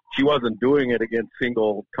 she wasn't doing it against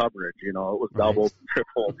single coverage. It was double,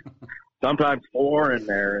 triple, sometimes 4 in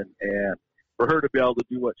there. And for her to be able to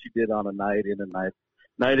do what she did on a night in,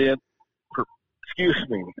 night in,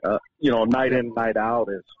 night out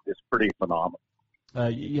is pretty phenomenal.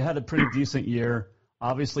 You had a pretty decent year.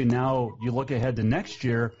 Obviously, now you look ahead to next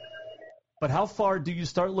year. But how far do you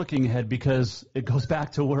start looking ahead? Because it goes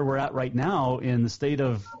back to where we're at right now in the state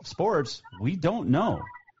of sports. We don't know.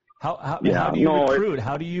 How do you recruit?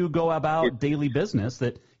 How do you go about daily business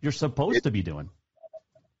that you're supposed to be doing?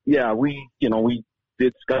 Yeah, we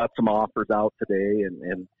did got some offers out today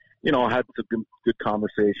and had some good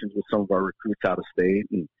conversations with some of our recruits out of state.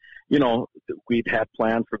 And, we'd had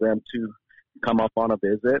planned for them to come up on a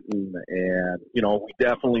visit and we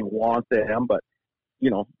definitely want them, but,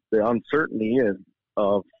 the uncertainty is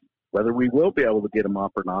of whether we will be able to get them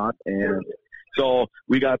up or not. And so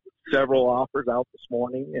we got several offers out this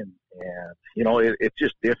morning and it's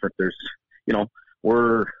just different. There's,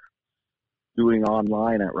 we're doing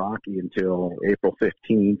online at Rocky until April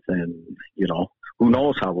 15th and, who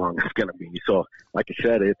knows how long it's going to be. So like I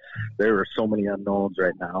said, there are so many unknowns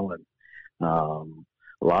right now and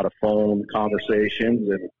a lot of phone conversations.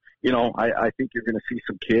 And, I think you're going to see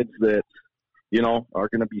some kids that, are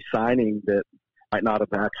going to be signing that might not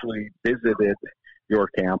have actually visited your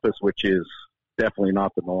campus, which is definitely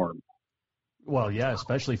not the norm. Well, yeah,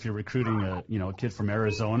 especially if you're recruiting a kid from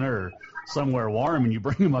Arizona or somewhere warm and you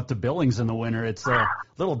bring him up to Billings in the winter, it's a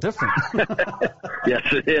little different. Yes,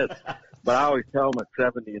 it is. But I always tell them it's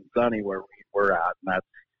 70 and sunny where we're at, and that's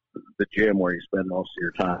the gym where you spend most of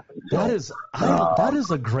your time. So, that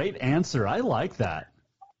is a great answer. I like that.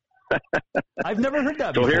 I've never heard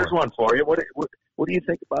that before. So here's one for you. What do you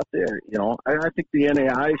think about there? I think the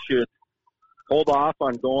NAI should hold off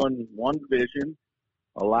on going one division,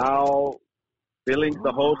 allow Billings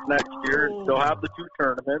to host next year, still have the 2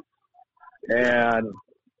 tournaments, and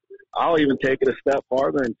I'll even take it a step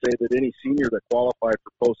farther and say that any senior that qualified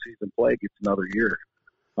for postseason play gets another year.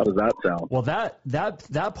 How does that sound? Well,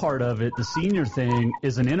 that part of it, the senior thing,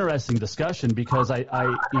 is an interesting discussion because I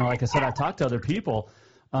like I said, I talked to other people.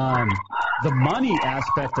 The money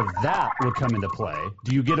aspect of that would come into play.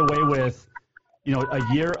 Do you get away with,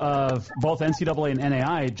 a year of both NCAA and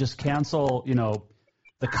NAI just cancel,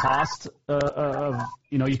 the cost of,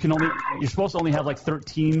 you're supposed to only have like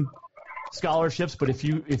 13 scholarships, but if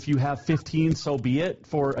you have 15, so be it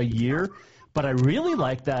for a year. But I really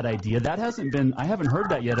like that idea. I haven't heard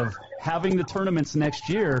that yet, of having the tournaments next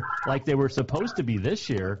year like they were supposed to be this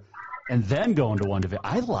year and then going to one division.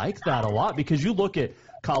 I like that a lot because you look at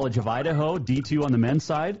College of Idaho, D2 on the men's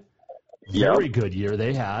side, very good year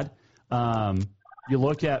they had. You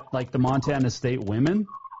look at like the Montana State women,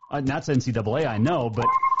 and that's NCAA, I know, but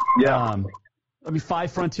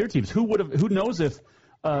 5 Frontier teams. Who knows if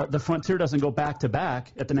the Frontier doesn't go back to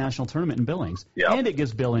back at the national tournament in Billings, and it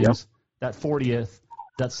gives Billings that 40th,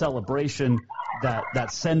 that celebration,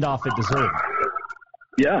 that send off it deserved.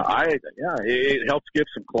 It helps give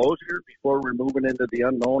some closure before we're moving into the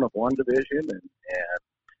unknown of one division, and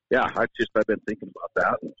I've been thinking about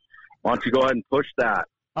that. And why don't you go ahead and push that?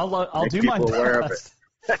 I'll do my best.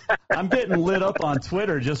 I'm getting lit up on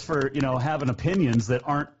Twitter just for having opinions that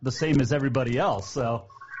aren't the same as everybody else. So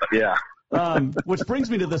which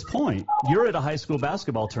brings me to this point. You're at a high school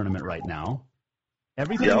basketball tournament right now.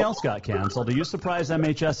 Everything else got canceled. Are you surprised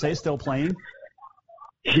MHSA still playing?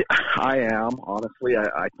 Yeah, I am, honestly.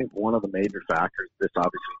 I think one of the major factors, this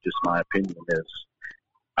obviously just my opinion, is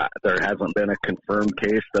there hasn't been a confirmed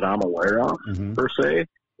case that I'm aware of, per se,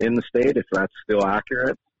 in the state, if that's still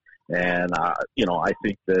accurate. And, I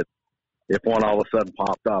think that if one all of a sudden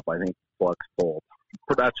popped up, I think the plug's pulled.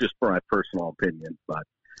 But that's just my personal opinion. But,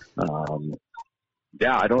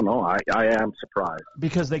 I don't know. I am surprised.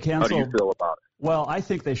 Because they canceled. How do you feel about it? Well, I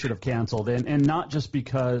think they should have canceled, and not just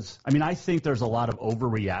because – I think there's a lot of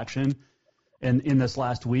overreaction in this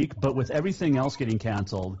last week, but with everything else getting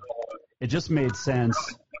canceled, it just made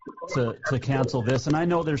sense to cancel this. And I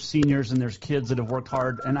know there's seniors and there's kids that have worked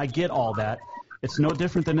hard, and I get all that. It's no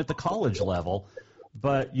different than at the college level.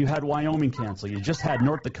 But you had Wyoming cancel. You just had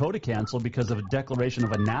North Dakota cancel because of a declaration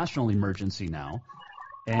of a national emergency now.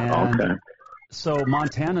 And so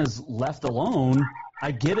Montana's left alone.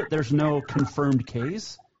 I get it. There's no confirmed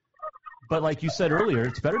case. But like you said earlier,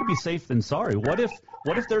 it's better to be safe than sorry. What if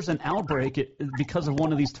there's an outbreak because of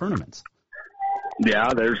one of these tournaments?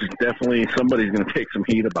 Yeah, there's definitely somebody's going to take some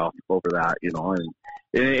heat over that,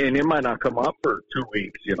 and it might not come up for 2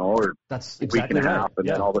 weeks, or that's a week and a half, and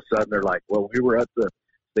then all of a sudden they're like, well, we were at the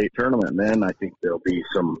state tournament, and then I think there'll be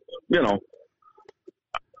some,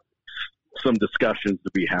 some discussions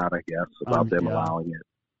to be had, I guess, about them allowing it.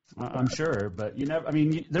 I'm sure, but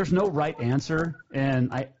there's no right answer,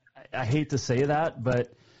 and I hate to say that,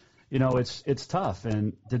 but it's tough.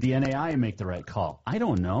 And did the NAI make the right call? I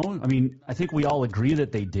don't know. I think we all agree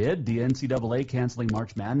that they did. The NCAA canceling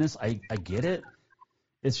March Madness, I get it.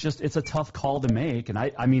 It's a tough call to make, and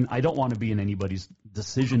I don't want to be in anybody's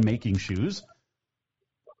decision-making shoes.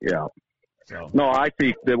 Yeah. So. No, I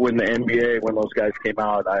think that when those guys came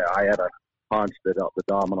out, I had a hunch that the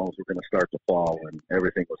dominoes were going to start to fall and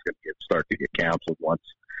everything was going to start to get canceled once,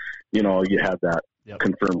 you had that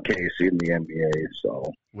confirmed case in the NBA.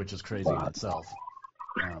 So, which is crazy in itself.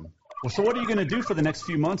 So what are you going to do for the next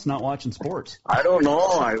few months not watching sports? I don't know.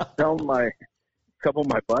 I was telling a couple of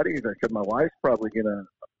my buddies, I said my wife's probably going to,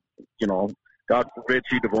 God forbid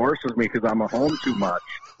she divorces me because I'm at home too much,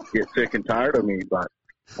 get sick and tired of me. But,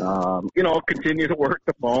 continue to work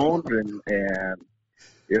the phones and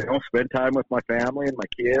spend time with my family and my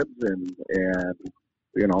kids and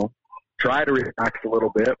try to relax a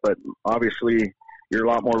little bit. But obviously you're a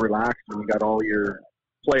lot more relaxed when you got all your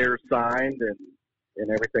players signed and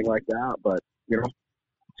everything like that. But,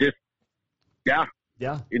 just,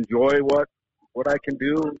 enjoy what I can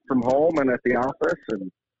do from home and at the office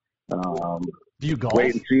and do you golf?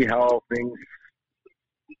 Wait and see how things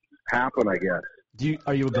happen, I guess.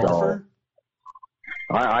 Are you a golfer?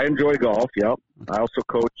 So, I enjoy golf, yep. I also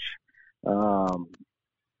coach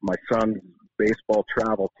my son's baseball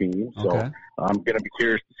travel team, so I'm going to be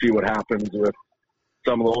curious to see what happens with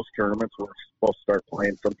some of those tournaments. We're supposed to start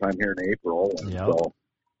playing sometime here in April. And so,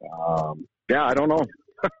 I don't know.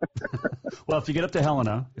 Well, if you get up to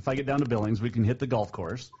Helena, if I get down to Billings, we can hit the golf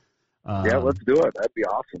course. Let's do it. That'd be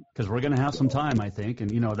awesome. Because we're going to have some time, I think.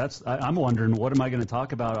 And, I'm wondering, what am I going to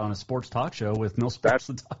talk about on a sports talk show with no sports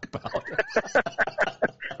to talk about?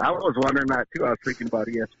 I was wondering that, too. I was thinking about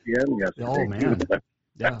ESPN yesterday. Oh, man.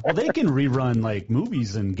 Yeah. Well, they can rerun, like,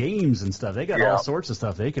 movies and games and stuff. They got all sorts of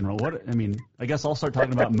stuff they can run. I guess I'll start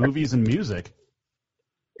talking about movies and music.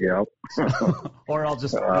 Yeah. Or I'll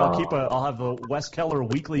have the Wes Keller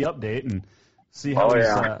weekly update and see how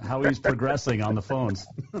he's progressing on the phones,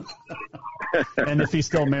 and if he's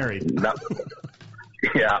still married. No.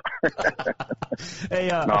 Yeah. Hey,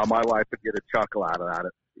 no, my wife would get a chuckle out of that,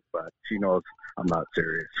 but she knows I'm not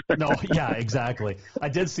serious. No, yeah, exactly. I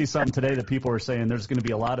did see something today that people were saying there's going to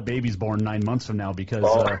be a lot of babies born 9 months from now because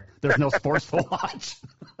there's no sports to watch.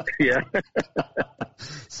 Yeah.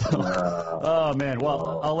 So, oh man.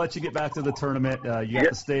 Well, I'll let you get back to the tournament. You got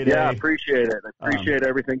the state. Yeah, I appreciate it. I appreciate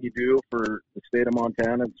everything you do for the state of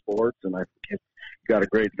Montana and sports, and I think you've got a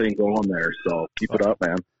great thing going there. So keep it up,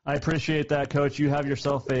 man. I appreciate that, Coach. You have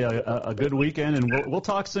yourself a good weekend, and we'll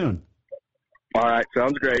talk soon. All right,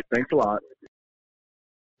 sounds great. Thanks a lot.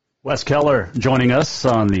 Wes Keller joining us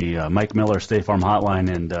on the Mike Miller State Farm Hotline,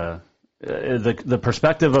 and the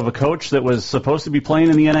perspective of a coach that was supposed to be playing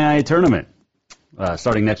in the NAIA tournament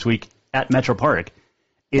starting next week at Metro Park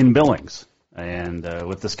in Billings. And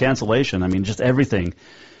with this cancellation, just everything.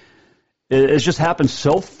 It's just happened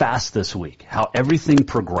so fast this week, how everything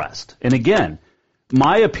progressed. And again,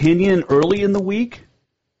 my opinion early in the week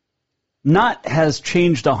has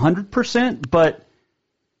changed 100%, but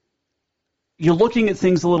you're looking at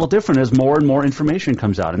things a little different as more and more information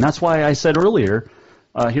comes out. And that's why I said earlier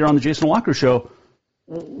here on the Jason Walker Show,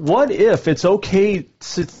 what if it's okay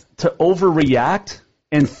to overreact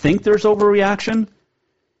and think there's overreaction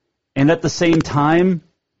and at the same time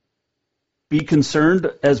be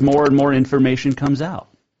concerned as more and more information comes out?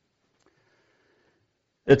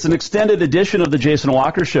 It's an extended edition of the Jason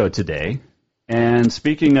Walker Show today. And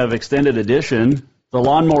speaking of extended edition, the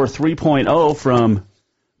Lawnmower 3.0 from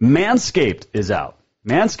Manscaped is out.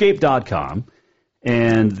 Manscaped.com.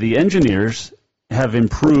 And the engineers have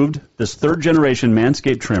improved this third-generation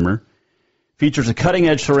Manscaped trimmer. Features a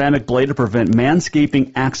cutting-edge ceramic blade to prevent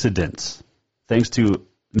manscaping accidents, thanks to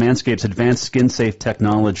Manscaped's advanced skin-safe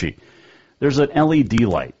technology. There's an LED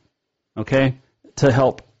light, to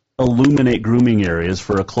help illuminate grooming areas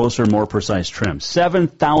for a closer, more precise trim.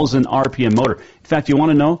 7,000 RPM motor. In fact, you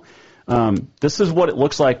want to know? This is what it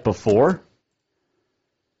looks like before.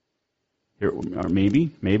 Here, or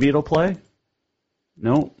maybe it'll play.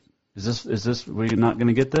 No, is this? We're not going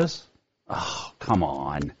to get this. Oh, come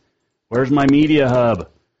on. Where's my media hub?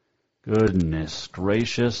 Goodness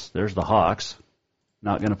gracious. There's the Hawks.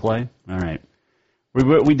 Not going to play? All right.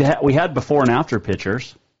 We had before and after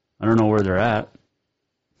pictures. I don't know where they're at.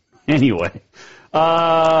 Anyway.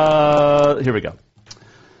 Here we go.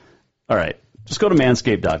 All right. Just go to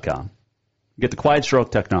manscaped.com. You get the Quiet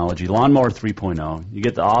Stroke technology, Lawnmower 3.0. You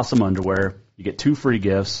get the awesome underwear. You get 2 free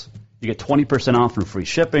gifts. You get 20% off and free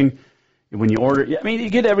shipping. When you order, I mean, you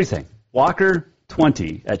get everything. Walker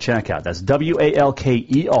 20 at checkout. That's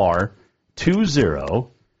WALKER 20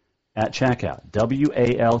 at checkout.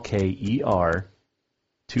 WALKER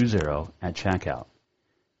 20 at checkout.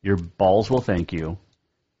 Your balls will thank you.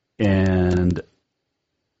 And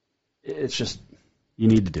it's just, you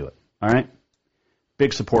need to do it. All right?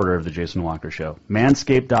 Big supporter of the Jason Walker Show.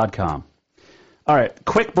 Manscaped.com. All right,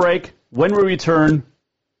 quick break. When we return,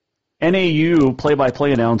 NAU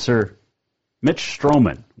play-by-play announcer Mitch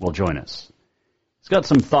Stroman will join us. He's got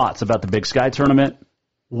some thoughts about the Big Sky tournament.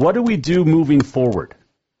 What do we do moving forward?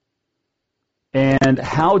 And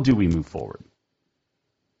how do we move forward?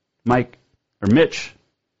 Mitch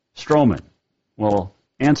Stroman will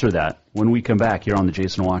answer that when we come back here on the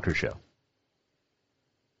Jason Walker Show.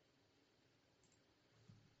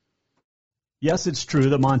 Yes, it's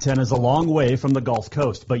true that Montana is a long way from the Gulf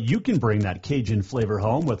Coast, but you can bring that Cajun flavor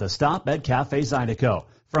home with a stop at Cafe Zydeco.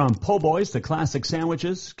 From po' boys to classic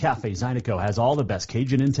sandwiches, Cafe Zydeco has all the best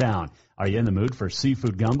Cajun in town. Are you in the mood for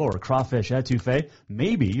seafood gumbo or crawfish etouffee?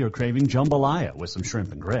 Maybe you're craving jambalaya with some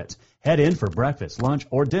shrimp and grits. Head in for breakfast, lunch,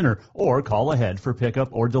 or dinner, or call ahead for pickup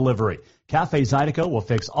or delivery. Cafe Zydeco will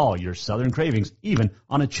fix all your southern cravings, even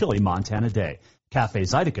on a chilly Montana day. Cafe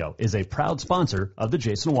Zydeco is a proud sponsor of the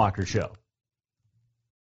Jason Walker Show.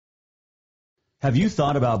 Have you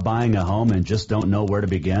thought about buying a home and just don't know where to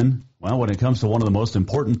begin? Well, when it comes to one of the most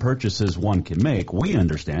important purchases one can make, we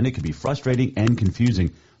understand it can be frustrating and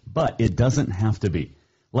confusing, but it doesn't have to be.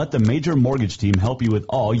 Let the Major Mortgage team help you with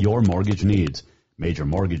all your mortgage needs. Major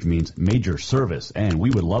Mortgage means major service, and we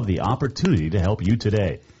would love the opportunity to help you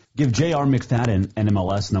today. Give J.R. McFadden,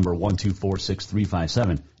 NMLS number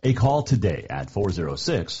 1246357, a call today at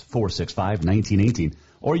 406-465-1918.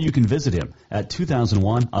 Or you can visit him at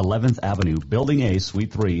 2001 11th Avenue, Building A,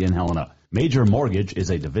 Suite 3 in Helena. Major Mortgage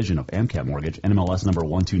is a division of AMCAP Mortgage, NMLS number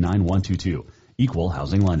 129122, equal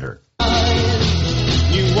housing lender.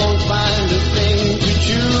 You won't find a thing to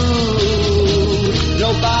choose.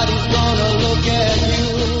 Nobody's gonna look at you.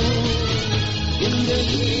 In the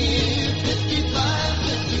year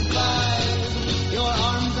 55, your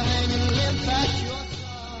arms hanging limp at your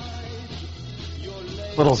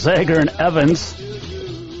side. Little Zager and Evans.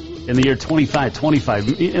 In the year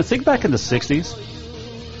 2525, think back in the 60s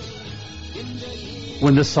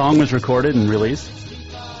when this song was recorded and released.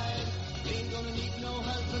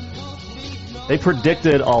 They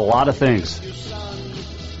predicted a lot of things.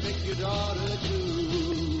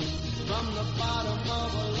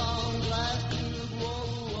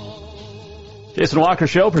 Jason Walker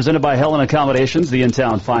Show, presented by Helena Accommodations, the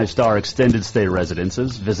in-town 5-star extended stay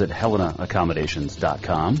residences. Visit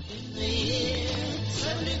HelenaAccommodations.com.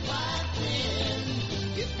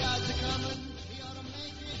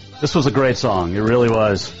 This was a great song. It really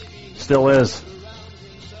was. Still is.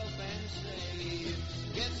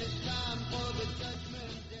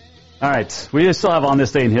 All right. We still have On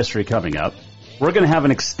This Day in History coming up. We're going to have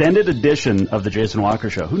an extended edition of the Jason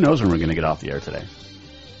Walker Show. Who knows when we're going to get off the air today?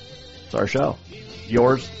 It's our show.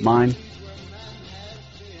 Yours, mine.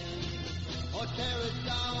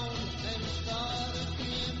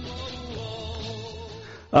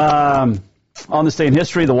 On This Day in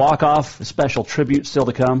History, the walk-off, a special tribute still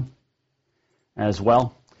to come as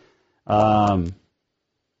well. We're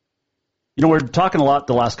talking a lot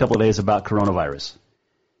the last couple of days about coronavirus.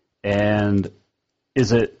 And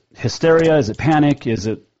is it hysteria? Is it panic? Is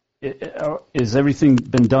everything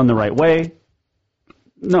been done the right way?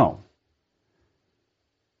 No.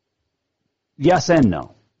 Yes and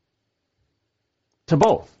no. To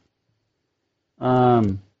both.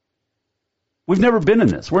 We've never been in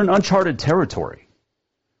this. We're in uncharted territory.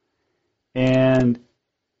 And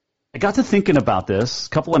I got to thinking about this a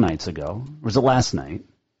couple of nights ago. Or was it last night?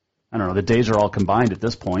 I don't know. The days are all combined at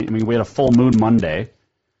this point. I mean, we had a full moon Monday.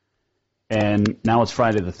 And now it's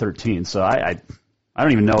Friday the 13th. So I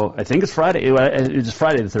don't even know. I think it's Friday. It's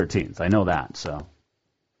Friday the 13th. I know that. So,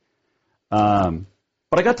 but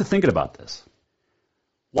I got to thinking about this.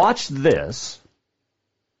 Watch this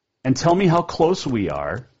and tell me how close we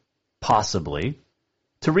are, possibly,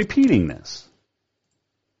 to repeating this.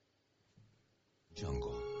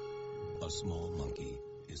 Jungle. A small monkey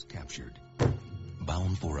is captured,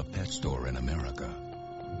 bound for a pet store in America.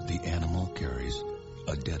 The animal carries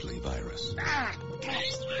a deadly virus.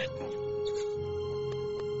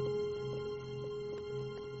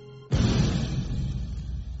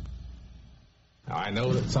 I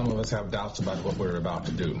know that some of us have doubts about what we're about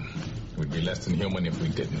to do. We'd be less than human if we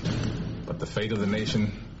didn't. But the fate of the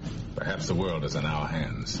nation, perhaps the world, is in our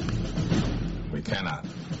hands. We cannot,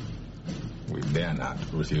 we dare not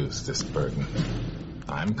refuse this burden.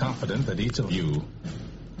 I'm confident that each of you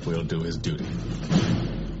will do his duty.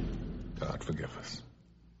 God forgive us.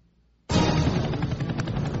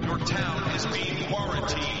 Your town is being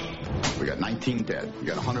quarantined. We got 19 dead. We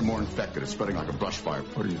got 100 more infected. It's spreading like a brush fire.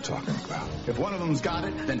 What are you talking about? If one of them's got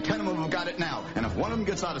it, then 10 of them have got it now. And if one of them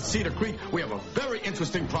gets out of Cedar Creek, we have a very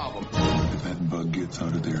interesting problem. If that bug gets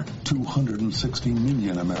out of there, 260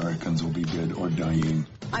 million Americans will be dead or dying.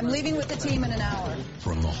 I'm leaving with the team in an hour.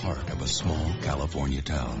 From the heart of a small California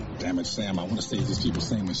town. Damn it, Sam, I want to save these people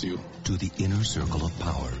same as you. To the inner circle of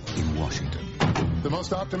power in Washington. The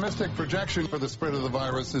most optimistic projection for the spread of the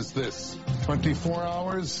virus is this: 24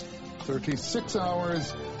 hours, 36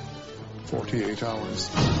 hours, 48 hours.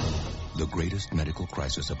 The greatest medical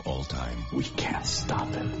crisis of all time. We can't stop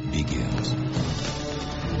it. Begins.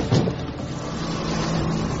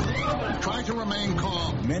 Try to remain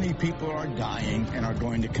calm. Many people are dying and are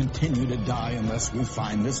going to continue to die unless we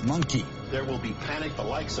find this monkey. There will be panic the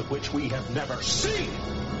likes of which we have never seen.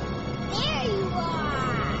 There you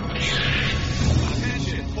are!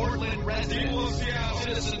 Attention, Portland residents,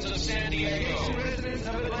 citizens of San Diego, residents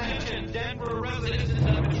of Atlanta, Denver residents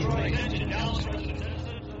of Detroit, Dallas residents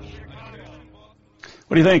of Chicago.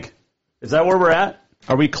 What do you think? Is that where we're at?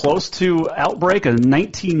 Are we close to Outbreak, a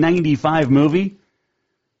 1995 movie?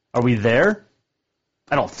 Are we there?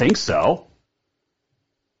 I don't think so.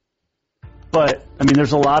 But, I mean,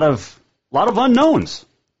 there's a lot of unknowns.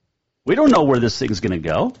 We don't know where this thing's going to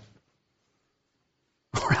go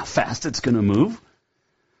or how fast it's going to move.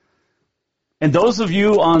 And those of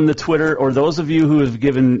you on the Twitter or those of you who have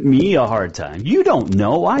given me a hard time, you don't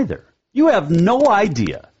know either. You have no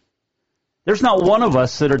idea. There's not one of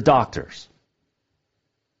us that are doctors.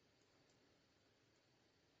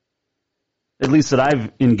 At least that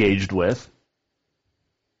I've engaged with.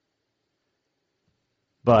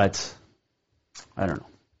 But, I don't know.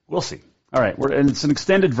 We'll see. All right, and it's an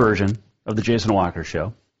extended version of the Jason Walker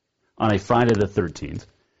Show on a Friday the 13th.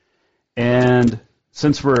 And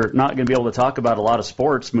since we're not going to be able to talk about a lot of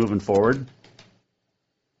sports moving forward,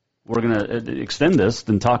 we're going to extend this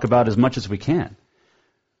and talk about as much as we can.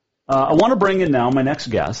 I want to bring in now my next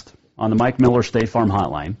guest on the Mike Miller State Farm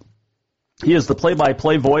Hotline. He is the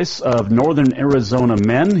play-by-play voice of Northern Arizona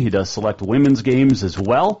men. He does select women's games as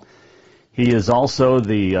well. He is also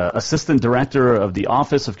the assistant director of the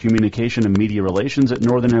Office of Communication and Media Relations at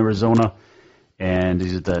Northern Arizona, and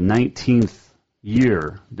he's at the 19th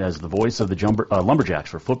year as the voice of the Lumberjacks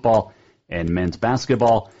for football and men's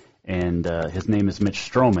basketball, and his name is Mitch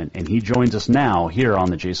Stroman, and he joins us now here on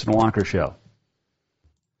the Jason Walker Show.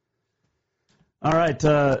 All right,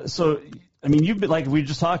 so, I mean, you've been, like we were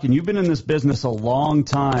just talking, you've been in this business a long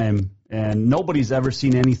time, and nobody's ever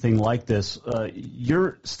seen anything like this.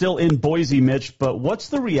 You're still in Boise, Mitch, but what's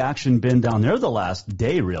the reaction been down there the last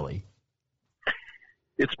day, really?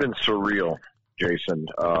 It's been surreal, Jason,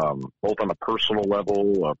 both on a personal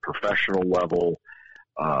level, a professional level.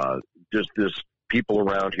 Just this people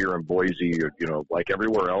around here in Boise, you know, like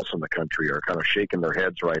everywhere else in the country, are kind of shaking their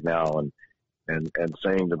heads right now and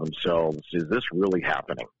saying to themselves, is this really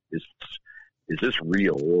happening? Is this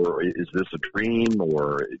real, or is this a dream,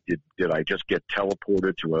 or did I just get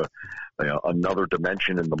teleported to another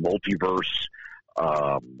dimension in the multiverse?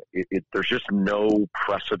 There's just no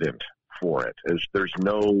precedent for it. There's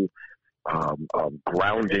no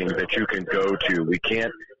grounding that you can go to. We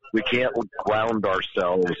can't ground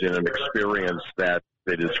ourselves in an experience that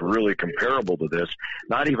is really comparable to this.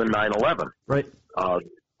 Not even 9/11. Right.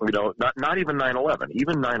 You know, not even 9/11.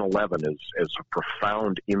 Even 9/11 is as a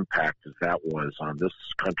profound impact as that was on this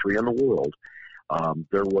country and the world.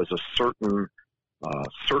 There was a certain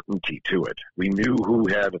certainty to it. We knew who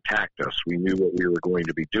had attacked us. We knew what we were going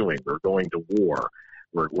to be doing. We were going to war.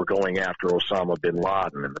 We're going after Osama bin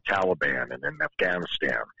Laden and the Taliban and in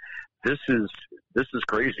Afghanistan. This is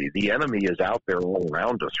crazy. The enemy is out there all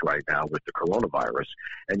around us right now with the coronavirus,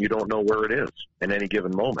 and you don't know where it is in any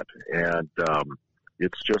given moment. And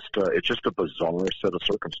it's just a bizarre set of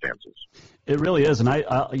circumstances. It really is. And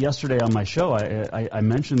I yesterday on my show, I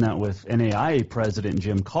mentioned that with NAIA President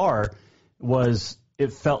Jim Carr,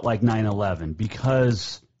 it felt like 9/11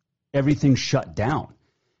 because everything shut down.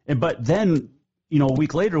 But then, you know, a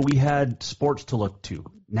week later, we had sports to look to.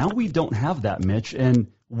 Now we don't have that, Mitch.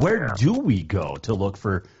 And where do we go to look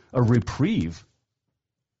for a reprieve?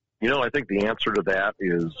 I think the answer to that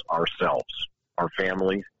is ourselves, our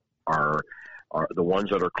families, are the ones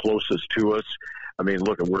that are closest to us. I mean,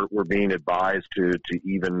 look, we're being advised to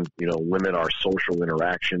even limit our social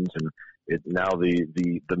interactions, and now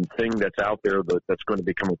the thing that's out there that's going to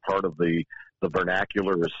become a part of the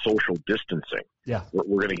vernacular is social distancing. Yeah,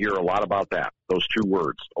 we're going to hear a lot about that, those two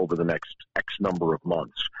words, over the next X number of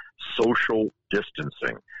months. Social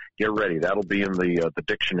distancing. Get ready. That'll be in the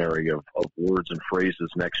dictionary of words and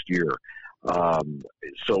phrases next year.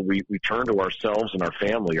 So we turn to ourselves and our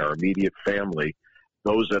family, our immediate family,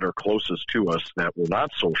 those that are closest to us that we're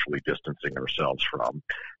not socially distancing ourselves from,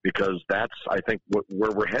 because that's, I think,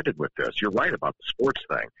 where we're headed with this. You're right about the sports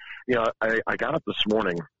thing. I got up this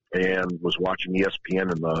morning and was watching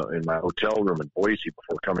ESPN in my hotel room in Boise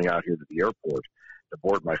before coming out here to the airport to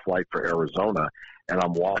board my flight for Arizona, and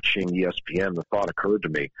I'm watching ESPN. The thought occurred to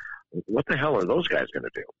me, what the hell are those guys going to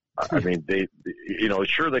do? I mean,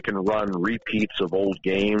 sure, they can run repeats of old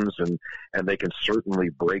games, and they can certainly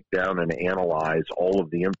break down and analyze all of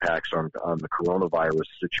the impacts on the coronavirus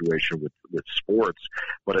situation with sports.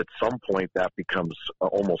 But at some point, that becomes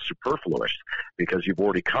almost superfluous because you've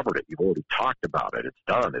already covered it. You've already talked about it. It's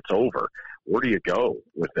done. It's over. Where do you go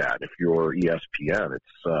with that if you're ESPN?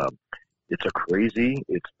 It's crazy,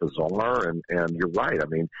 it's bizarre, and you're right. I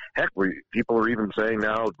mean, heck, people are even saying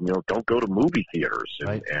now, don't go to movie theaters,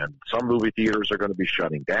 and some movie theaters are going to be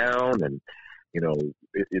shutting down, and you're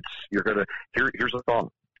going to. Here's a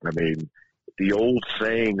thought. I mean, the old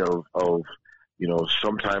saying of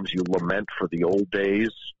sometimes you lament for the old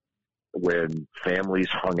days when families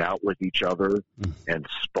hung out with each other and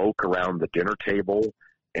spoke around the dinner table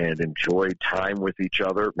and enjoyed time with each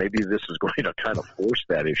other. Maybe this is going to kind of force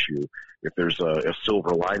that issue. If there's a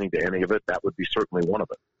silver lining to any of it, that would be certainly one of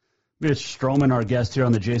it. Mitch Stroman, our guest here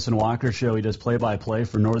on the Jason Walker Show. He does play-by-play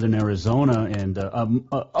for Northern Arizona and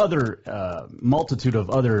other multitude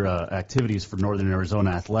of other activities for Northern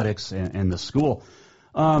Arizona athletics and the school.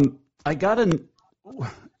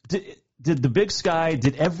 Did the Big Sky,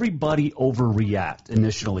 did everybody overreact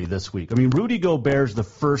initially this week? I mean, Rudy Gobert's the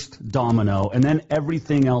first domino, and then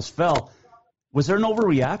everything else fell. Was there an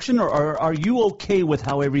overreaction, or are you okay with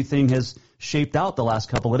how everything has shaped out the last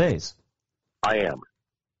couple of days? I am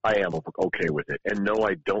okay with it. And no,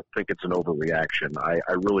 I don't think it's an overreaction. I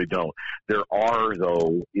really don't. There are,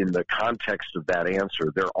 though, in the context of that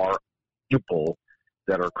answer, there are people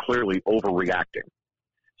that are clearly overreacting.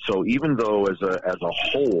 So even though as a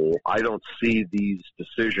whole, I don't see these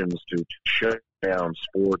decisions to shut down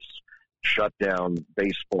sports, shut down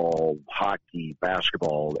baseball, hockey,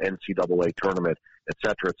 basketball, NCAA tournament, et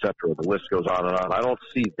cetera, the list goes on and on. I don't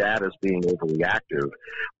see that as being overreactive.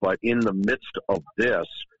 But in the midst of this,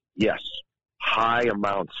 yes, high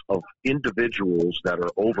amounts of individuals that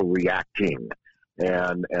are overreacting.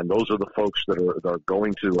 And those are the folks that are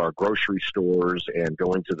going to our grocery stores and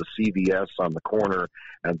going to the CVS on the corner,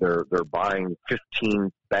 and they're buying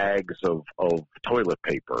 15 bags of toilet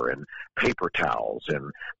paper and paper towels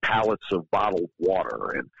and pallets of bottled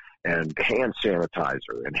water and hand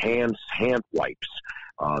sanitizer and hand wipes.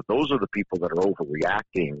 Those are the people that are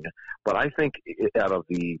overreacting. But I think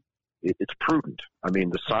it's prudent. I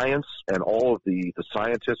mean, the science and all of the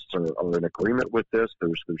scientists are in agreement with this.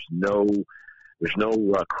 There's no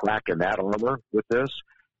crack in that armor with this.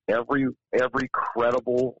 Every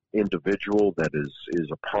credible individual that is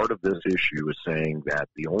a part of this issue is saying that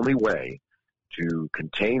the only way to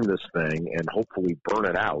contain this thing and hopefully burn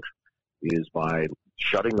it out is by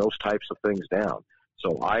shutting those types of things down.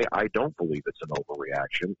 So I don't believe it's an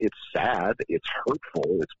overreaction. It's sad, it's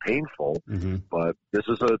hurtful, it's painful, but this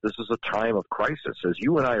is a time of crisis. As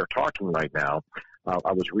you and I are talking right now,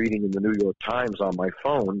 I was reading in the New York Times on my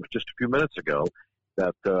phone just a few minutes ago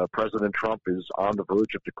that President Trump is on the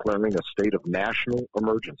verge of declaring a state of national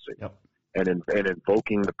emergency and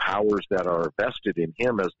invoking the powers that are vested in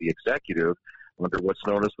him as the executive under what's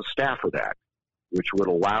known as the Stafford Act, which would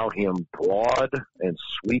allow him broad and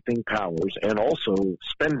sweeping powers and also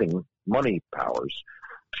spending money powers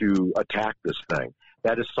to attack this thing.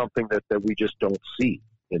 That is something that we just don't see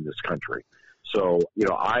in this country. So,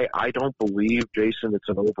 I don't believe, Jason, it's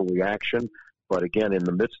an overreaction. But again, in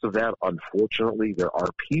the midst of that, unfortunately, there are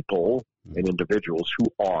people and individuals who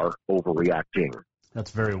are overreacting.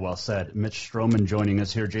 That's very well said. Mitch Stroman joining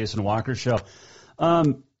us here, Jason Walker Show.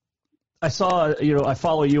 I saw, I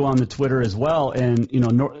follow you on the Twitter as well, and,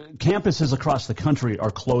 campuses across the country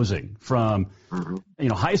are closing from,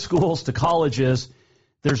 high schools to colleges.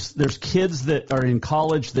 There's kids that are in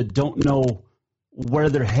college that don't know where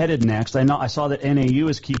they're headed next. I saw that NAU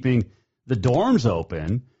is keeping the dorms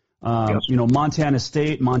open. Yes. Montana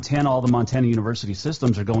State, all the Montana University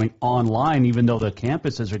systems are going online, even though the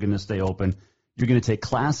campuses are going to stay open. You're going to take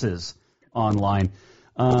classes online.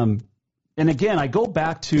 And again, I go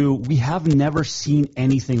back to we have never seen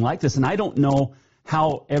anything like this. And I don't know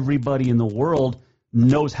how everybody in the world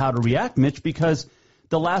knows how to react, Mitch, because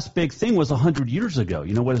the last big thing was 100 years ago.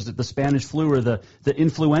 What is it, the Spanish flu or the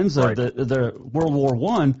influenza, right. the World War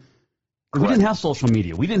I. We didn't have social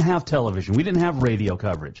media. We didn't have television. We didn't have radio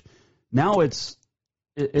coverage. Now it's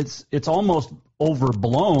almost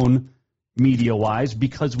overblown media-wise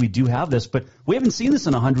because we do have this, but we haven't seen this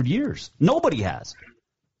in 100 years. Nobody has.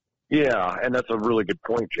 Yeah, and that's a really good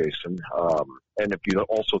point, Jason. And if you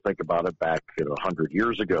also think about it back 100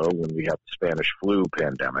 years ago when we had the Spanish flu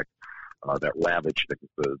pandemic that ravaged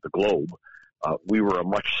the globe, we were a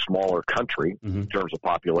much smaller country in terms of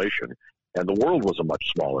population. And the world was a much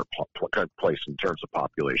smaller place in terms of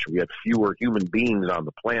population. We had fewer human beings on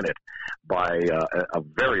the planet by a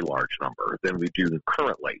very large number than we do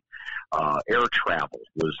currently. Air travel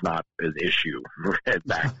was not an issue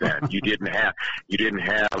back then. You didn't have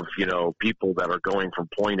people that are going from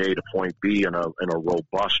point A to point B in a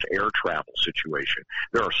robust air travel situation.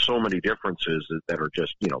 There are so many differences that are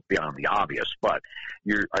just beyond the obvious. But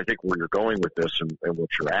I think where you're going with this and what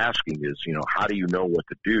you're asking is how do you know what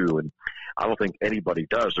to do? And I don't think anybody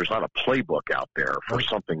does. There's not a playbook out there for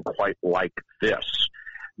something quite like this.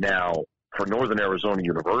 Now, for Northern Arizona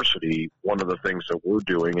University, one of the things that we're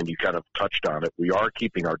doing, and you kind of touched on it, we are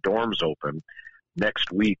keeping our dorms open next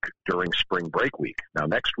week during spring break week. Now,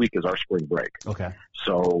 next week is our spring break. Okay.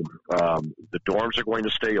 So the dorms are going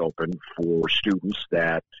to stay open for students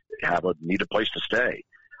that need a place to stay.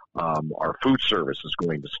 Our food service is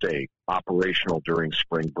going to stay operational during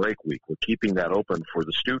spring break week. We're keeping that open for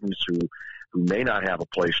the students who may not have a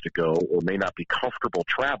place to go or may not be comfortable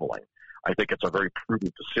traveling. I think it's a very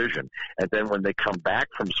prudent decision. And then when they come back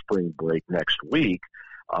from spring break next week,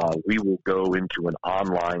 we will go into an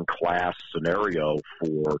online class scenario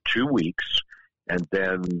for 2 weeks, and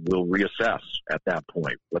then we'll reassess at that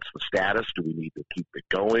point. What's the status? Do we need to keep it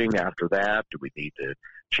going after that? Do we need to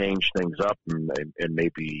change things up and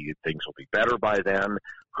maybe things will be better by then?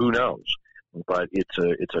 Who knows? But it's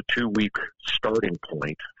a 2-week starting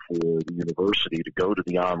point for the university to go to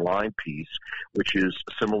the online piece, which is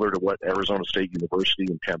similar to what Arizona State University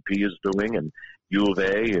in Tempe is doing and U of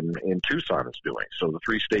A in Tucson is doing. So the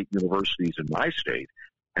 3 state universities in my state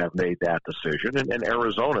have made that decision, and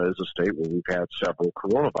Arizona is a state where we've had several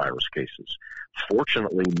coronavirus cases.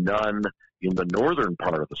 Fortunately, none in the northern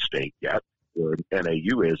part of the state yet, where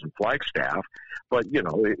NAU is in Flagstaff. But,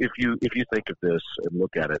 if you think of this and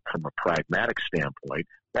look at it from a pragmatic standpoint,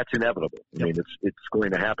 that's inevitable. I mean, it's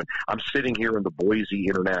going to happen. I'm sitting here in the Boise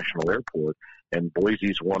International Airport, and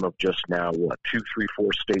Boise's one of just now, 2, 3,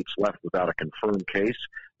 4 states left without a confirmed case.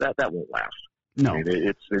 That won't last. No. I mean,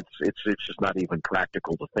 it's just not even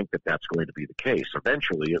practical to think that that's going to be the case.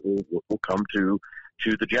 Eventually, it will come to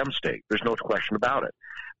the gem state. There's no question about it.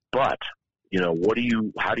 But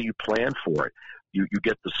how do you plan for it? You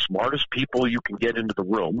get the smartest people you can get into the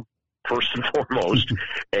room, first and foremost,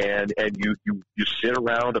 and you sit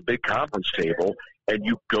around a big conference table and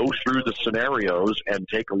you go through the scenarios and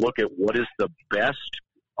take a look at what is the best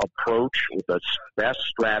approach, the best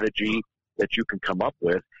strategy that you can come up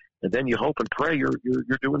with, and then you hope and pray you're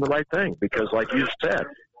doing the right thing. Because like you said,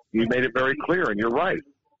 you made it very clear, and you're right.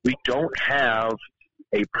 We don't have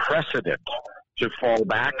a precedent to fall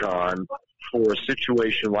back on for a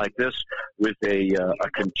situation like this with a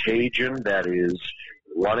contagion that is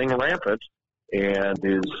running rampant and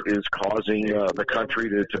is causing the country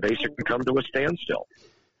to basically come to a standstill.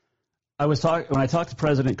 When I talked to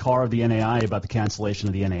President Carr of the NAI about the cancellation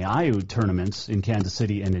of the NAIU tournaments in Kansas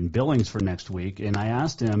City and in Billings for next week, and I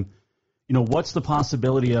asked him, what's the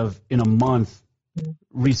possibility of in a month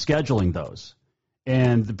rescheduling those?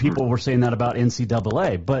 And the people were saying that about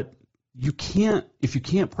NCAA, but if you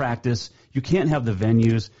can't practice, you can't have the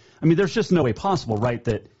venues. I mean, there's just no way possible, right,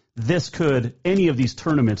 that any of these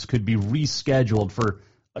tournaments could be rescheduled for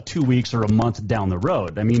 2 weeks or a month down the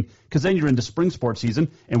road. I mean, because then you're into spring sports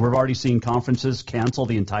season, and we're already seeing conferences cancel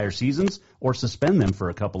the entire seasons or suspend them for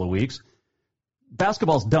a couple of weeks.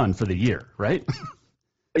 Basketball's done for the year, right?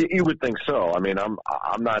 You would think so. I mean,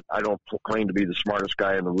 I don't claim to be the smartest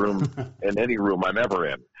guy in the room, in any room I'm ever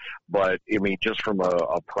in. But, I mean, just from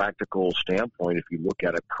a practical standpoint, if you look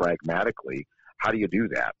at it pragmatically, how do you do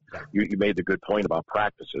that? You made the good point about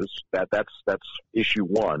practices. That's issue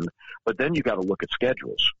one. But then you got to look at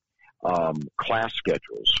schedules. class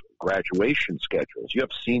schedules, graduation schedules. You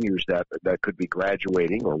have seniors that could be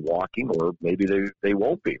graduating or walking, or maybe they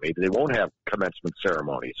won't be. Maybe they won't have commencement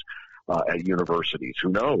ceremonies at universities. Who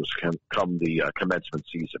knows? Come the commencement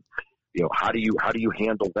season. How do you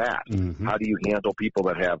handle that? Mm-hmm. How do you handle people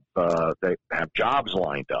that have jobs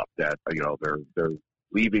lined up, that they're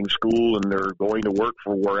leaving school and they're going to work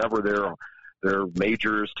for wherever their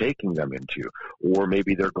major is taking them into, or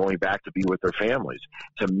maybe they're going back to be with their families.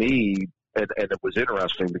 To me, and it was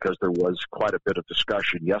interesting because there was quite a bit of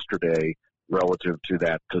discussion yesterday relative to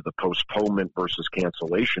the postponement versus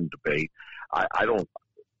cancellation debate.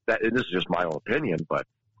 And this is just my own opinion, but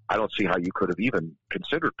I don't see how you could have even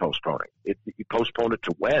considered postponing it. You postpone it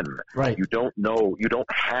to when? Right. You don't know. You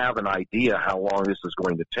don't have an idea how long this is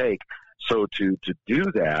going to take. So to do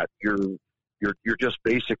that, you're just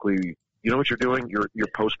basically, you know what you're doing? You're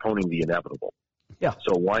postponing the inevitable. Yeah.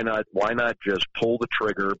 So why not just pull the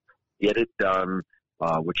trigger, get it done,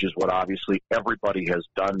 which is what obviously everybody has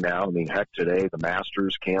done now. I mean, heck, today the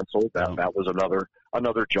Masters canceled. That was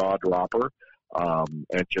another jaw dropper.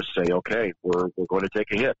 And just say, okay, we're going to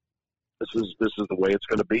take a hit. This is the way it's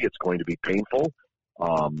going to be. It's going to be painful.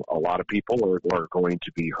 A lot of people are going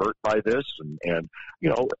to be hurt by this. And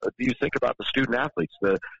you think about the student athletes.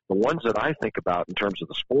 The ones that I think about in terms of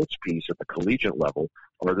the sports piece at the collegiate level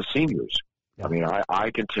are the seniors. Yeah. I mean, I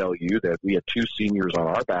can tell you that we had 2 seniors on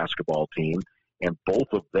our basketball team, and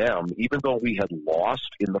both of them, even though we had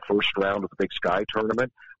lost in the first round of the Big Sky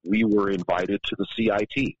tournament, we were invited to the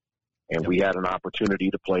CIT. And we had an opportunity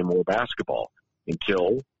to play more basketball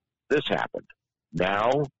until this happened.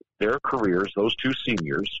 Now, their careers, those 2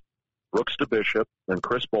 seniors, Brooks DeBishop and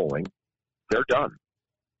Chris Bowling, they're done.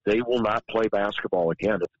 They will not play basketball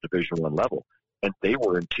again at the Division I level. And they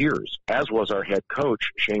were in tears, as was our head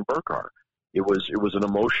coach, Shane Burkhart. It was an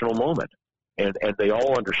emotional moment. And they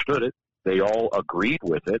all understood it. They all agreed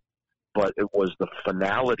with it. But it was the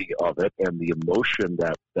finality of it and the emotion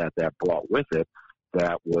that brought with it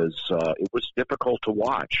that was it was difficult to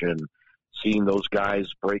watch, and seeing those guys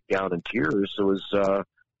break down in tears, it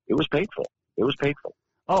was painful. It was painful.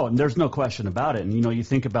 Oh, and there's no question about it. And you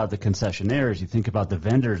think about the concessionaires, you think about the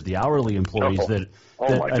vendors, the hourly employees that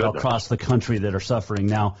across the country that are suffering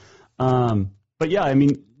now. But yeah, I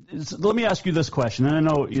mean, let me ask you this question. And I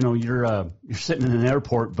know you're sitting in an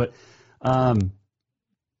airport, but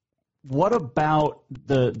what about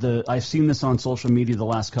the I've seen this on social media the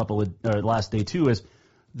last day too, is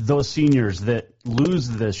those seniors that lose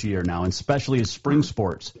this year now, and especially as spring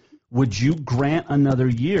sports, would you grant another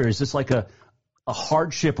year? Is this like a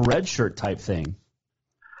hardship redshirt type thing?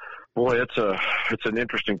 Boy, it's an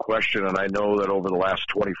interesting question, and I know that over the last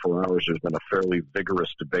 24 hours there's been a fairly vigorous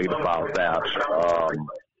debate about that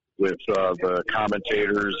with the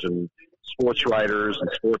commentators and sports writers and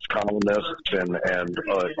sports columnists and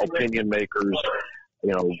opinion makers,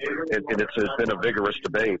 and it's been a vigorous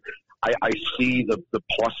debate. I see the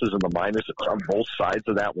pluses and the minuses on both sides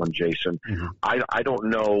of that one, Jason. Mm-hmm. I don't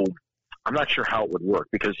know. I'm not sure how it would work,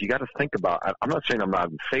 because you got to think about. I'm not saying I'm not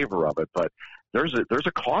in favor of it, but there's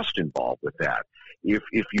a cost involved with that. If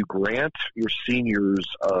you grant your seniors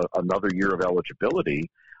another year of eligibility,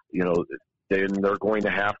 then they're going to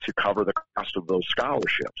have to cover the cost of those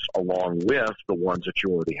scholarships along with the ones that you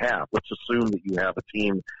already have. Let's assume that you have a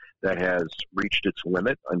team that has reached its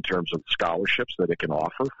limit in terms of scholarships that it can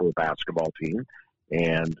offer for a basketball team,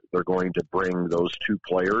 and they're going to bring those 2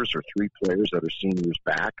 players or 3 players that are seniors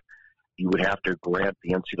back. You would have to grant,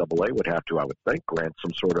 the NCAA would have to, I would think, grant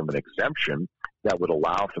some sort of an exemption that would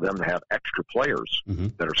allow for them to have extra players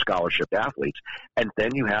that are scholarship athletes, and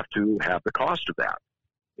then you have to have the cost of that.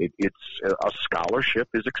 It's a scholarship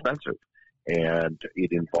is expensive, and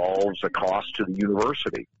it involves a cost to the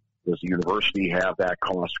university. Does the university have that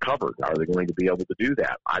cost covered? Are they going to be able to do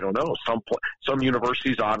that? I don't know. Some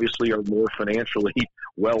universities obviously are more financially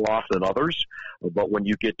well off than others, but when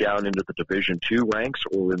you get down into the Division II ranks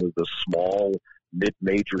or into the small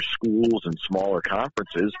mid-major schools and smaller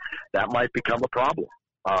conferences, that might become a problem.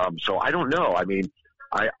 So I don't know. I mean,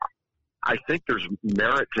 I think there's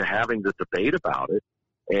merit to having the debate about it.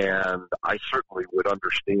 And I certainly would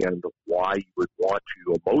understand why you would want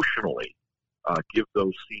to emotionally give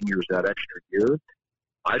those seniors that extra year.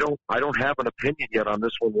 I don't have an opinion yet on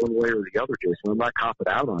this one way or the other, Jason. I'm not copping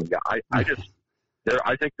out on you.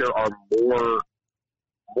 I think there are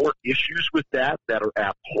more issues with that are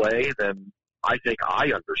at play than I think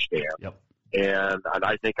I understand. Yep. And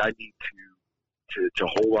I think I need to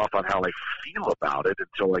hold off on how I feel about it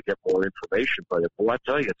until I get more information. But I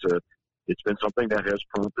tell you, it's been something that has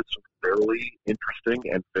prompted some fairly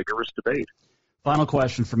interesting and vigorous debate. Final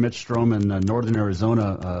question for Mitch Stroman, Northern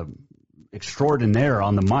Arizona extraordinaire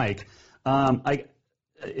on the mic.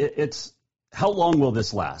 It's how long will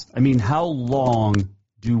this last? I mean, how long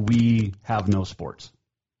do we have no sports?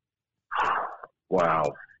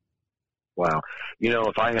 Wow.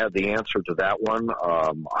 If I had the answer to that one,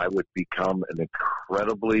 I would become an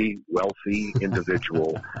incredibly wealthy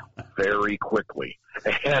individual very quickly.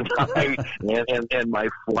 And my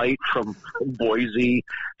flight from Boise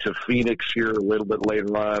to Phoenix here a little bit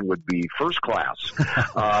later on would be first class.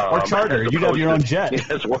 Or charter. You'd have your own jet.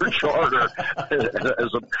 Yes, or charter,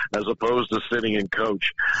 as opposed to sitting in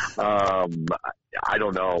coach. I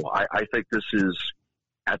don't know. I think this is,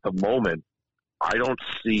 at the moment, I don't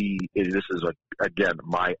see it. This is, again,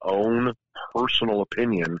 my own personal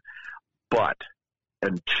opinion, but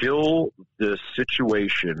until the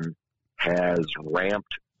situation has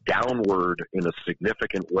ramped downward in a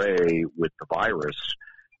significant way with the virus,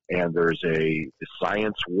 and the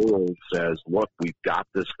science world says, look, we've got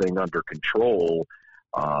this thing under control,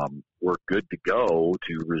 we're good to go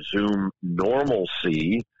to resume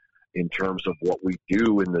normalcy in terms of what we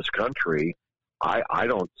do in this country, I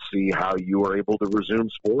don't see how you are able to resume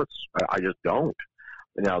sports. I just don't.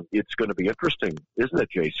 Now, it's going to be interesting, isn't it,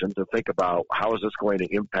 Jason, to think about how is this going to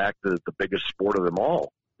impact the biggest sport of them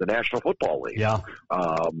all, the National Football League. Yeah.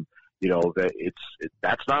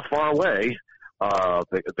 That's not far away.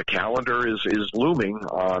 The calendar is looming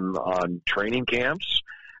on training camps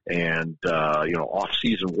and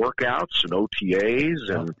off-season workouts and OTAs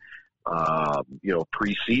and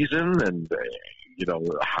preseason and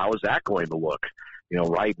how is that going to look?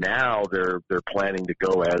 Right now they're planning to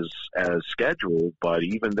go as scheduled, but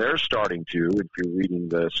even they're starting to, if you're reading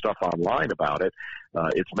the stuff online about it,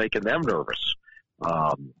 it's making them nervous.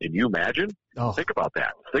 Can you imagine? Oh. Think about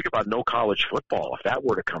that. Think about no college football if that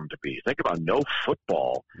were to come to be. Think about no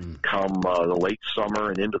football come the late summer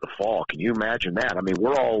and into the fall. Can you imagine that? I mean,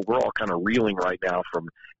 we're all kind of reeling right now from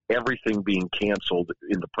everything being canceled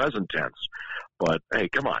in the present tense. But hey,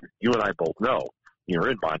 come on, you and I both know you're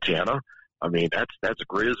in Montana. I mean, that's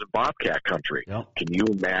Grizz and Bobcat country. Yep. Can you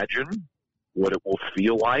imagine what it will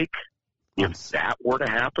feel like if that were to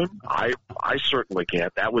happen? I certainly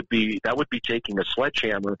can't. That would be taking a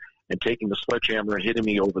sledgehammer and hitting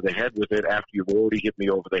me over the head with it after you've already hit me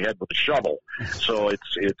over the head with a shovel. So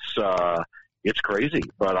it's crazy.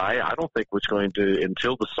 But I don't think it's going to,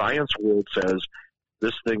 until the science world says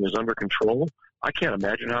this thing is under control, I can't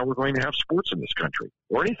imagine how we're going to have sports in this country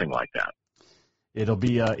or anything like that. It'll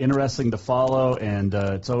be interesting to follow, and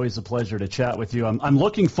it's always a pleasure to chat with you. I'm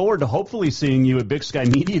looking forward to hopefully seeing you at Big Sky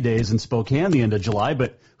Media Days in Spokane the end of July,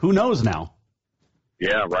 but who knows now?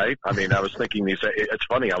 Yeah, right. I mean, it's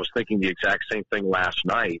funny. I was thinking the exact same thing last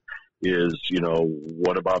night is,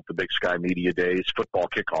 what about the Big Sky Media Days football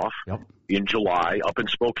kickoff in July up in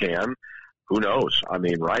Spokane? Who knows? I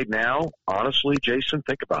mean, right now, honestly, Jason,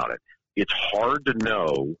 think about it. It's hard to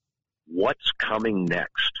know what's coming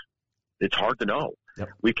next. It's hard to know. Yep.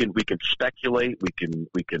 We can speculate, we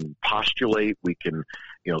can postulate, we can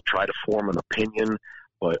try to form an opinion,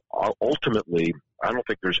 but ultimately, I don't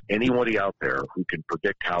think there's anybody out there who can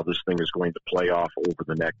predict how this thing is going to play out over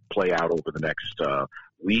the next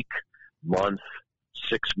week, month,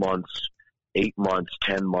 6 months, 8 months,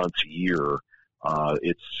 10 months, year.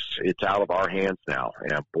 It's out of our hands now,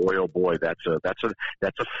 and boy, oh boy, that's a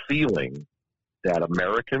feeling that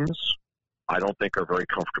Americans, I don't think, are very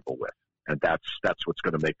comfortable with. And that's what's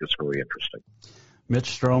going to make this very interesting.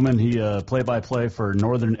 Mitch Stroman, he play-by-play for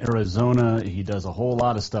Northern Arizona. He does a whole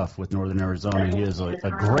lot of stuff with Northern Arizona. He is a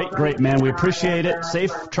great man. We appreciate it.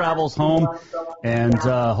 Safe travels home. And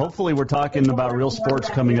hopefully we're talking about real sports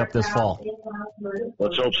coming up this fall.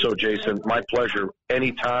 Let's hope so, Jason. My pleasure.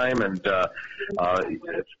 Anytime. And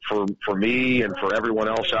for me and for everyone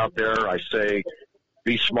else out there, I say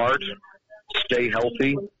be smart, stay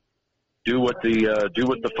healthy. Do what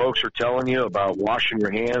the folks are telling you about washing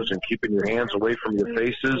your hands and keeping your hands away from your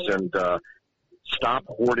faces, and stop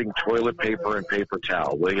hoarding toilet paper and paper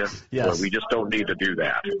towel, will you? Yes. We just don't need to do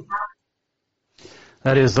that.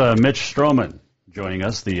 That is Mitch Stroman joining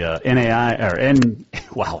us, the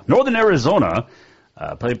Northern Arizona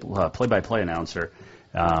play-by-play announcer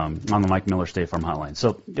on the Mike Miller State Farm Hotline.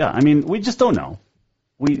 So, yeah, I mean, we just don't know.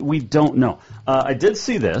 We don't know. I did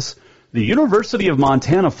see this. The University of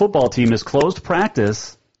Montana football team has closed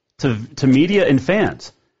practice to media and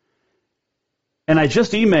fans. And I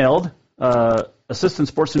just emailed Assistant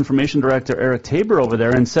Sports Information Director Eric Tabor over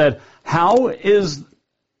there and said, how is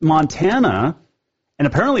Montana, and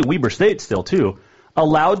apparently Weber State still too,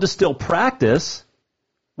 allowed to still practice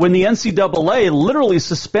when the NCAA literally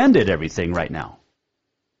suspended everything right now?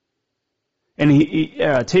 And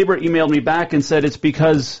Tabor emailed me back and said it's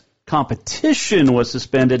because competition was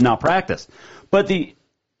suspended, not practice. But the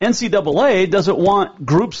NCAA doesn't want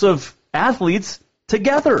groups of athletes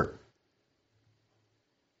together.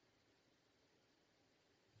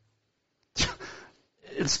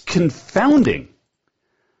 It's confounding.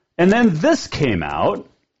 And then this came out.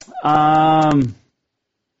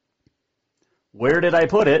 Where did I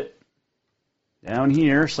put it? Down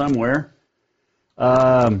here somewhere.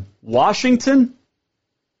 Washington.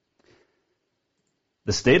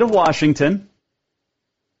 The state of Washington.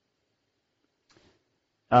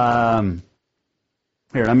 Here,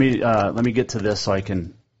 let me get to this so I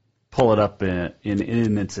can pull it up in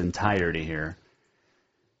its entirety here.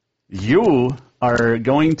 You are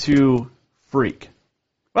going to freak.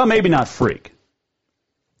 Well, maybe not freak.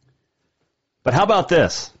 But how about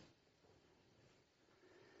this?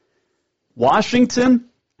 Washington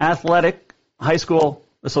Athletic High School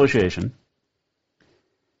Association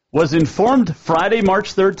was informed Friday,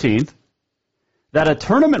 March 13th, that a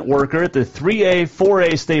tournament worker at the 3A,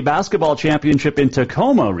 4A state basketball championship in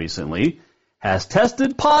Tacoma recently has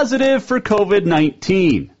tested positive for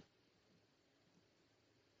COVID-19.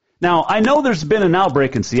 Now, I know there's been an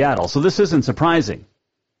outbreak in Seattle, so this isn't surprising.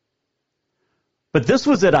 But this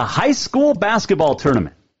was at a high school basketball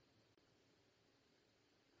tournament.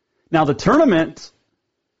 Now, the tournament,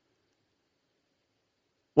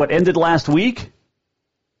 ended last week?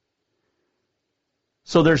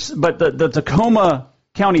 So but the Tacoma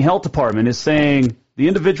County Health Department is saying the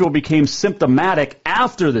individual became symptomatic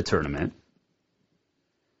after the tournament.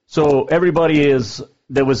 So everybody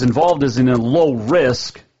that was involved is in a low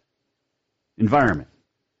risk environment.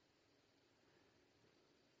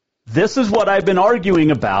 This is what I've been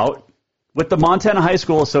arguing about with the Montana High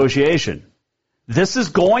School Association. This is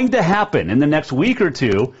going to happen in the next week or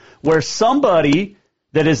two, where somebody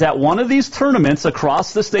that is at one of these tournaments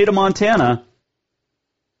across the state of Montana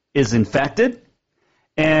is infected,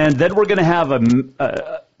 and then we're going to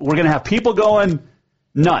have people going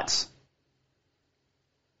nuts.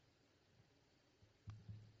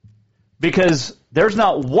 Because there's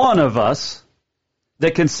not one of us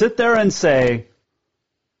that can sit there and say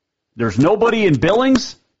there's nobody in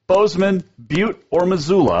Billings, Bozeman, Butte, or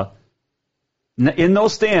Missoula in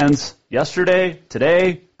those stands yesterday,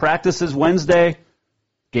 today, practices Wednesday,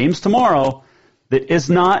 games tomorrow, that is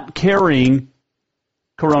not carrying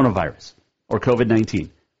coronavirus or COVID-19.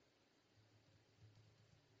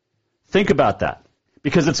 Think about that,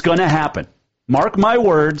 because it's going to happen. Mark my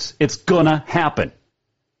words, it's going to happen.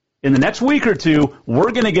 In the next week or two,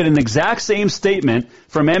 we're going to get an exact same statement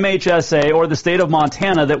from MHSA or the state of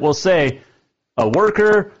Montana that will say a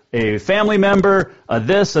worker, a family member, a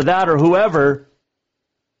this, a that, or whoever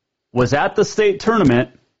was at the state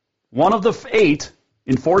tournament, one of the 8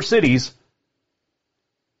 in 4 cities,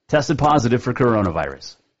 tested positive for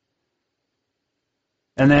coronavirus.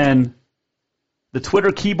 And then the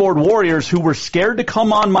Twitter keyboard warriors who were scared to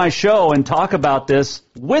come on my show and talk about this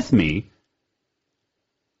with me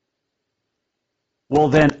will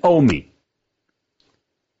then owe me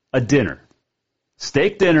a dinner.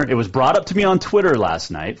 Steak dinner. It was brought up to me on Twitter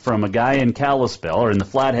last night from a guy in Kalispell or in the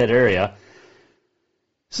Flathead area.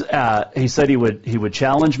 He said he would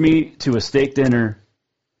challenge me to a steak dinner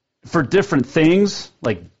for different things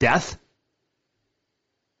like death.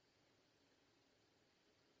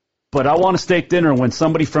 But I want a steak dinner when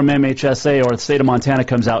somebody from MHSA or the state of Montana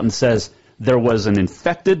comes out and says there was an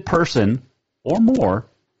infected person or more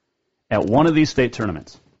at one of these state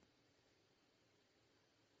tournaments.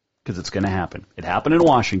 Because it's going to happen. It happened in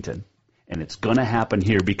Washington, and it's going to happen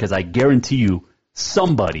here because I guarantee you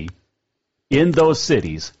somebody in those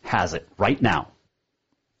cities has it right now.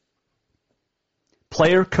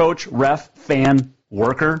 Player, coach, ref, fan,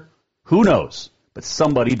 worker, who knows? But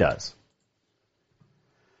somebody does.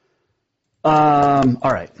 All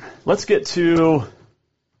right, let's get to...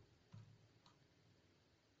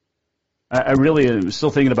 I really am still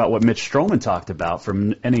thinking about what Mitch Stroman talked about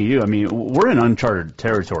from NAU. I mean, we're in uncharted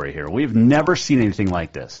territory here. We've never seen anything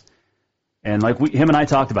like this. And like him and I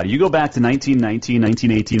talked about it. You go back to 1919,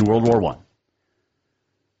 1918, World War I.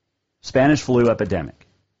 Spanish flu epidemic.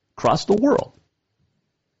 Across the world.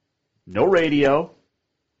 No radio.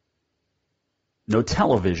 No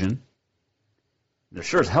television. There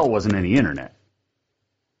sure as hell wasn't any internet.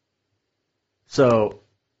 So...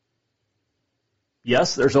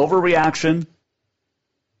 yes, there's overreaction.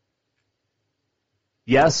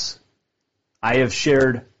 Yes, I have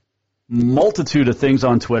shared multitude of things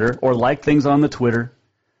on Twitter or liked things on the Twitter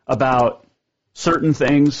about certain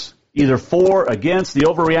things, either for, against, the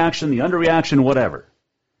overreaction, the underreaction, whatever.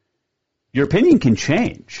 Your opinion can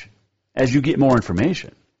change. as you get more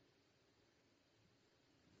information.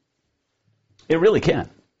 It really can.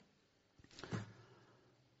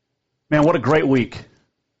 Man, what a great week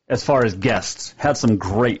as far as guests. Had some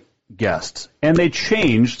great guests. And they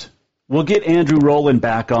changed. We'll get Andrew Rowland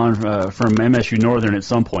back on from MSU Northern at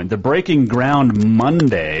some point. They're breaking ground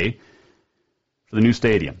Monday for the new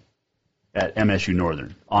stadium at MSU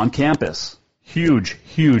Northern on campus. Huge,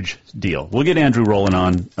 huge deal. We'll get Andrew Rowland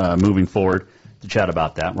on moving forward to chat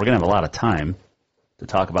about that. We're going to have a lot of time to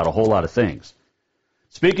talk about a whole lot of things.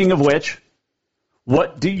 Speaking of which,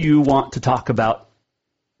 what do you want to talk about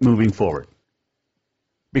moving forward?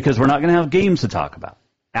 Because we're not going to have games to talk about.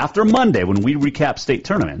 After Monday, when we recap state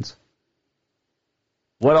tournaments,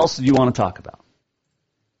 what else do you want to talk about?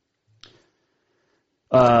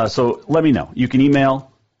 So let me know. You can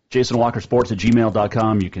email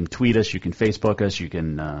jasonwalkersports@gmail.com. You can tweet us. You can Facebook us. You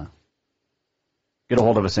can get a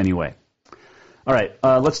hold of us anyway. All right,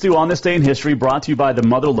 let's do On This Day in History, brought to you by the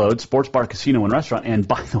Motherlode Sports Bar, Casino, and Restaurant. And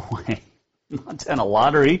by the way, Montana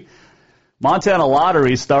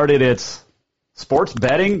Lottery started its sports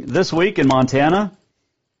betting this week in Montana.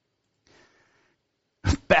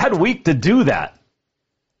 Bad week to do that.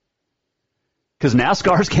 Because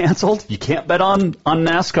NASCAR's canceled. You can't bet on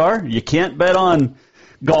NASCAR. You can't bet on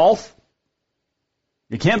golf.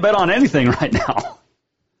 You can't bet on anything right now.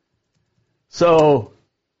 So,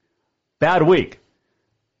 bad week.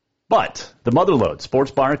 But the Motherlode Sports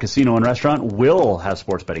Bar, Casino, and Restaurant will have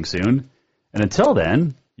sports betting soon. And until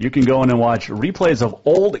then, you can go in and watch replays of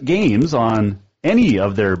old games on any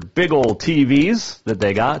of their big old TVs that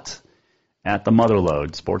they got at the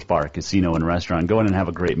Motherlode Sports Bar, Casino, and Restaurant. Go in and have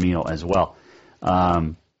a great meal as well.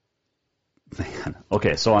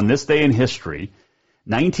 Okay, so on this day in history,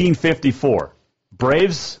 1954,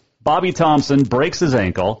 Braves' Bobby Thompson breaks his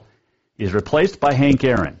ankle. He's replaced by Hank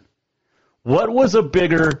Aaron. What was a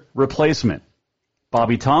bigger replacement?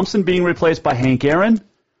 Bobby Thompson being replaced by Hank Aaron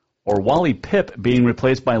or Wally Pipp being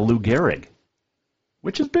replaced by Lou Gehrig?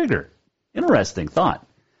 Which is bigger? Interesting thought.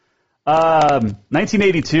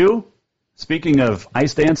 1982, speaking of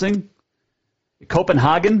ice dancing,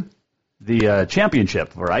 Copenhagen, the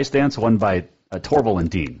championship for ice dance won by Torval and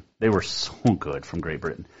Dean. They were so good from Great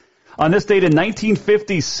Britain. On this date in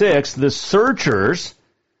 1956, The Searchers,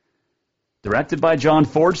 directed by John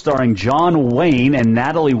Ford, starring John Wayne and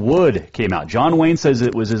Natalie Wood, came out. John Wayne says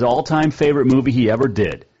it was his all-time favorite movie he ever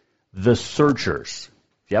did, The Searchers.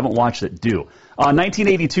 If you haven't watched it, do.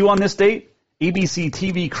 1982 on this date, ABC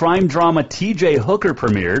TV crime drama T.J. Hooker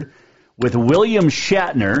premiered with William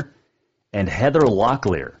Shatner and Heather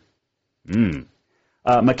Locklear.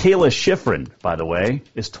 Michaela Schifrin, by the way,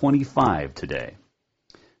 is 25 today.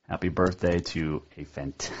 Happy birthday to a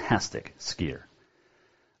fantastic skier.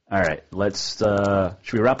 All right,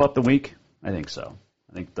 should we wrap up the week? I think so.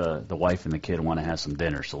 I think the wife and the kid want to have some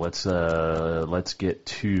dinner, so let's get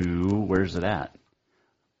to, where's it at?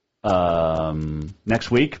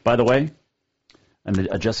 Next week, by the way, and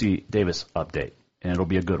a Jesse Davis update, and it'll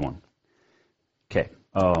be a good one. Okay,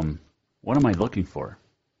 what am I looking for?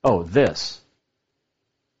 Oh, this.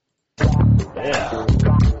 Yeah.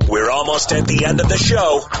 We're almost at the end of the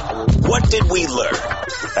show. What did we learn?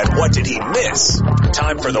 And what did he miss?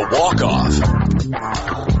 Time for the walk-off.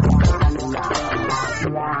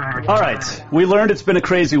 All right. We learned it's been a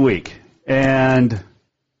crazy week. And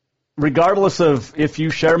regardless of if you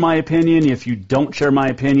share my opinion, if you don't share my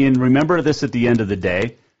opinion, remember this at the end of the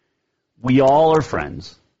day. We all are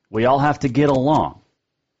friends. We all have to get along.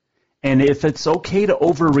 And if it's okay to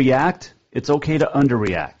overreact, it's okay to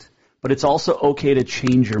underreact. But it's also okay to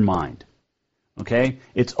change your mind. Okay?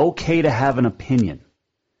 It's okay to have an opinion.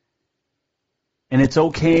 And it's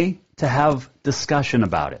okay to have discussion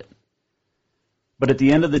about it. But at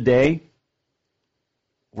the end of the day,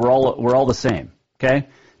 we're all the same. Okay?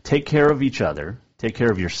 Take care of each other. Take care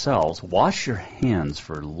of yourselves. Wash your hands,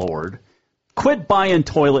 for Lord. Quit buying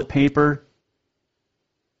toilet paper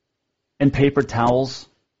and paper towels.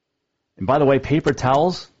 And by the way, paper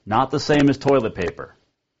towels, not the same as toilet paper.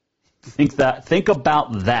 Think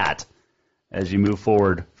about that as you move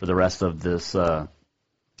forward for the rest of this,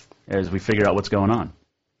 as we figure out what's going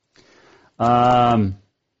on.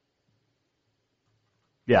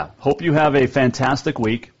 Yeah, hope you have a fantastic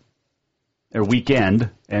week or weekend,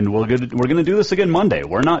 and we're gonna do this again Monday.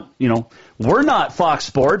 We're not Fox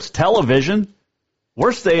Sports Television.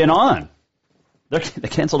 We're staying on. They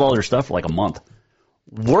canceled all their stuff for like a month.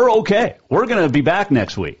 We're okay. We're gonna be back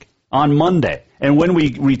next week on Monday. And when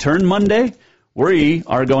we return Monday, we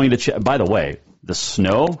are going to by the way, the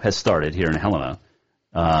snow has started here in Helena.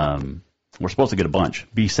 We're supposed to get a bunch.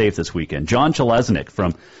 Be safe this weekend. John Chalesnik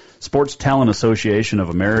from Sports Talent Association of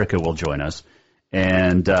America will join us,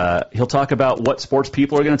 and he'll talk about what sports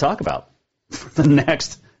people are going to talk about for the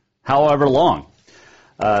next however long.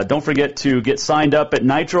 Don't forget to get signed up at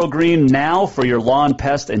Nitro Green now for your lawn,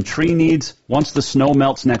 pest, and tree needs. Once the snow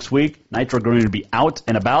melts next week, Nitro Green will be out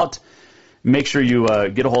and about. Make sure you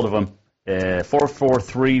get a hold of them,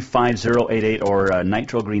 443-5088 or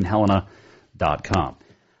nitrogreenhelena.com.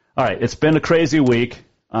 All right, it's been a crazy week.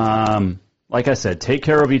 Like I said, take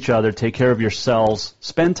care of each other, take care of yourselves,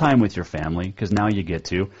 spend time with your family, because now you get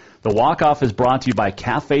to. The walk-off is brought to you by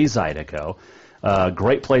Cafe Zydeco.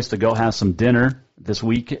 Great place to go have some dinner this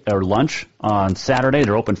week, or lunch on Saturday.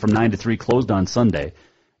 They're open from 9 to 3, closed on Sunday.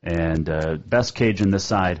 And best Cajun this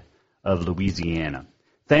side of Louisiana.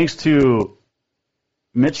 Thanks to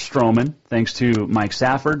Mitch Stroman, thanks to Mike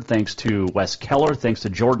Safford, thanks to Wes Keller, thanks to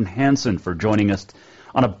Jordan Hansen for joining us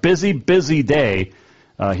on a busy, busy day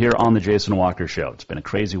here on the Jason Walker Show. It's been a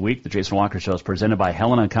crazy week. The Jason Walker Show is presented by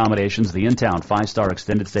Helena Accommodations, the in-town 5-star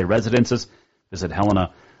extended stay residences. Visit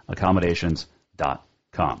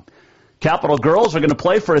HelenaAccommodations.com. Capital girls are going to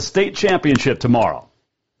play for a state championship tomorrow.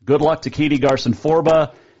 Good luck to Keedy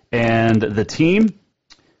Garson-Forba and the team.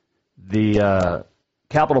 The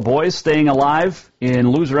Capital boys staying alive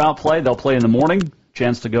in loser-out play. They'll play in the morning.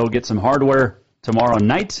 Chance to go get some hardware tomorrow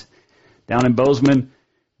night down in Bozeman.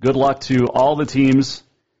 Good luck to all the teams.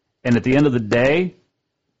 And at the end of the day,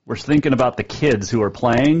 we're thinking about the kids who are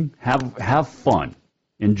playing. Have fun.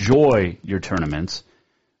 Enjoy your tournaments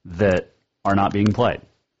that are not being played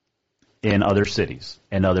in other cities,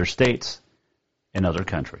 in other states, in other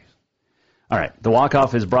countries. All right, the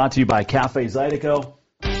walk-off is brought to you by Cafe Zydeco.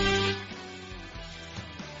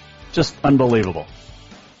 Just unbelievable.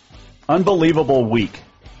 Unbelievable week.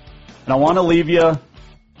 And I want to leave you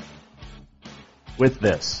with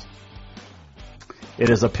this. It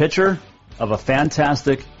is a picture of a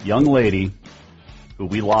fantastic young lady who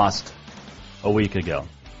we lost a week ago.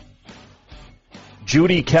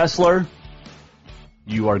 Judy Kessler,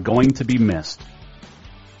 you are going to be missed.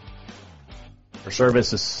 Her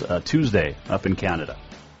service is Tuesday up in Canada.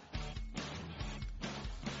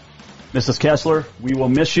 Mrs. Kessler, we will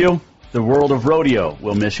miss you. The world of rodeo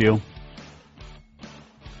will miss you.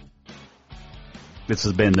 This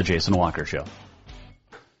has been The Jason Walker Show.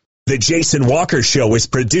 The Jason Walker Show is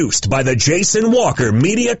produced by the Jason Walker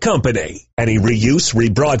Media Company. Any reuse,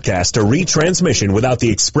 rebroadcast, or retransmission without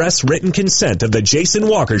the express written consent of the Jason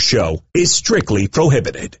Walker Show is strictly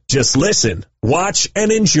prohibited. Just listen, watch,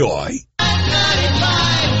 and enjoy.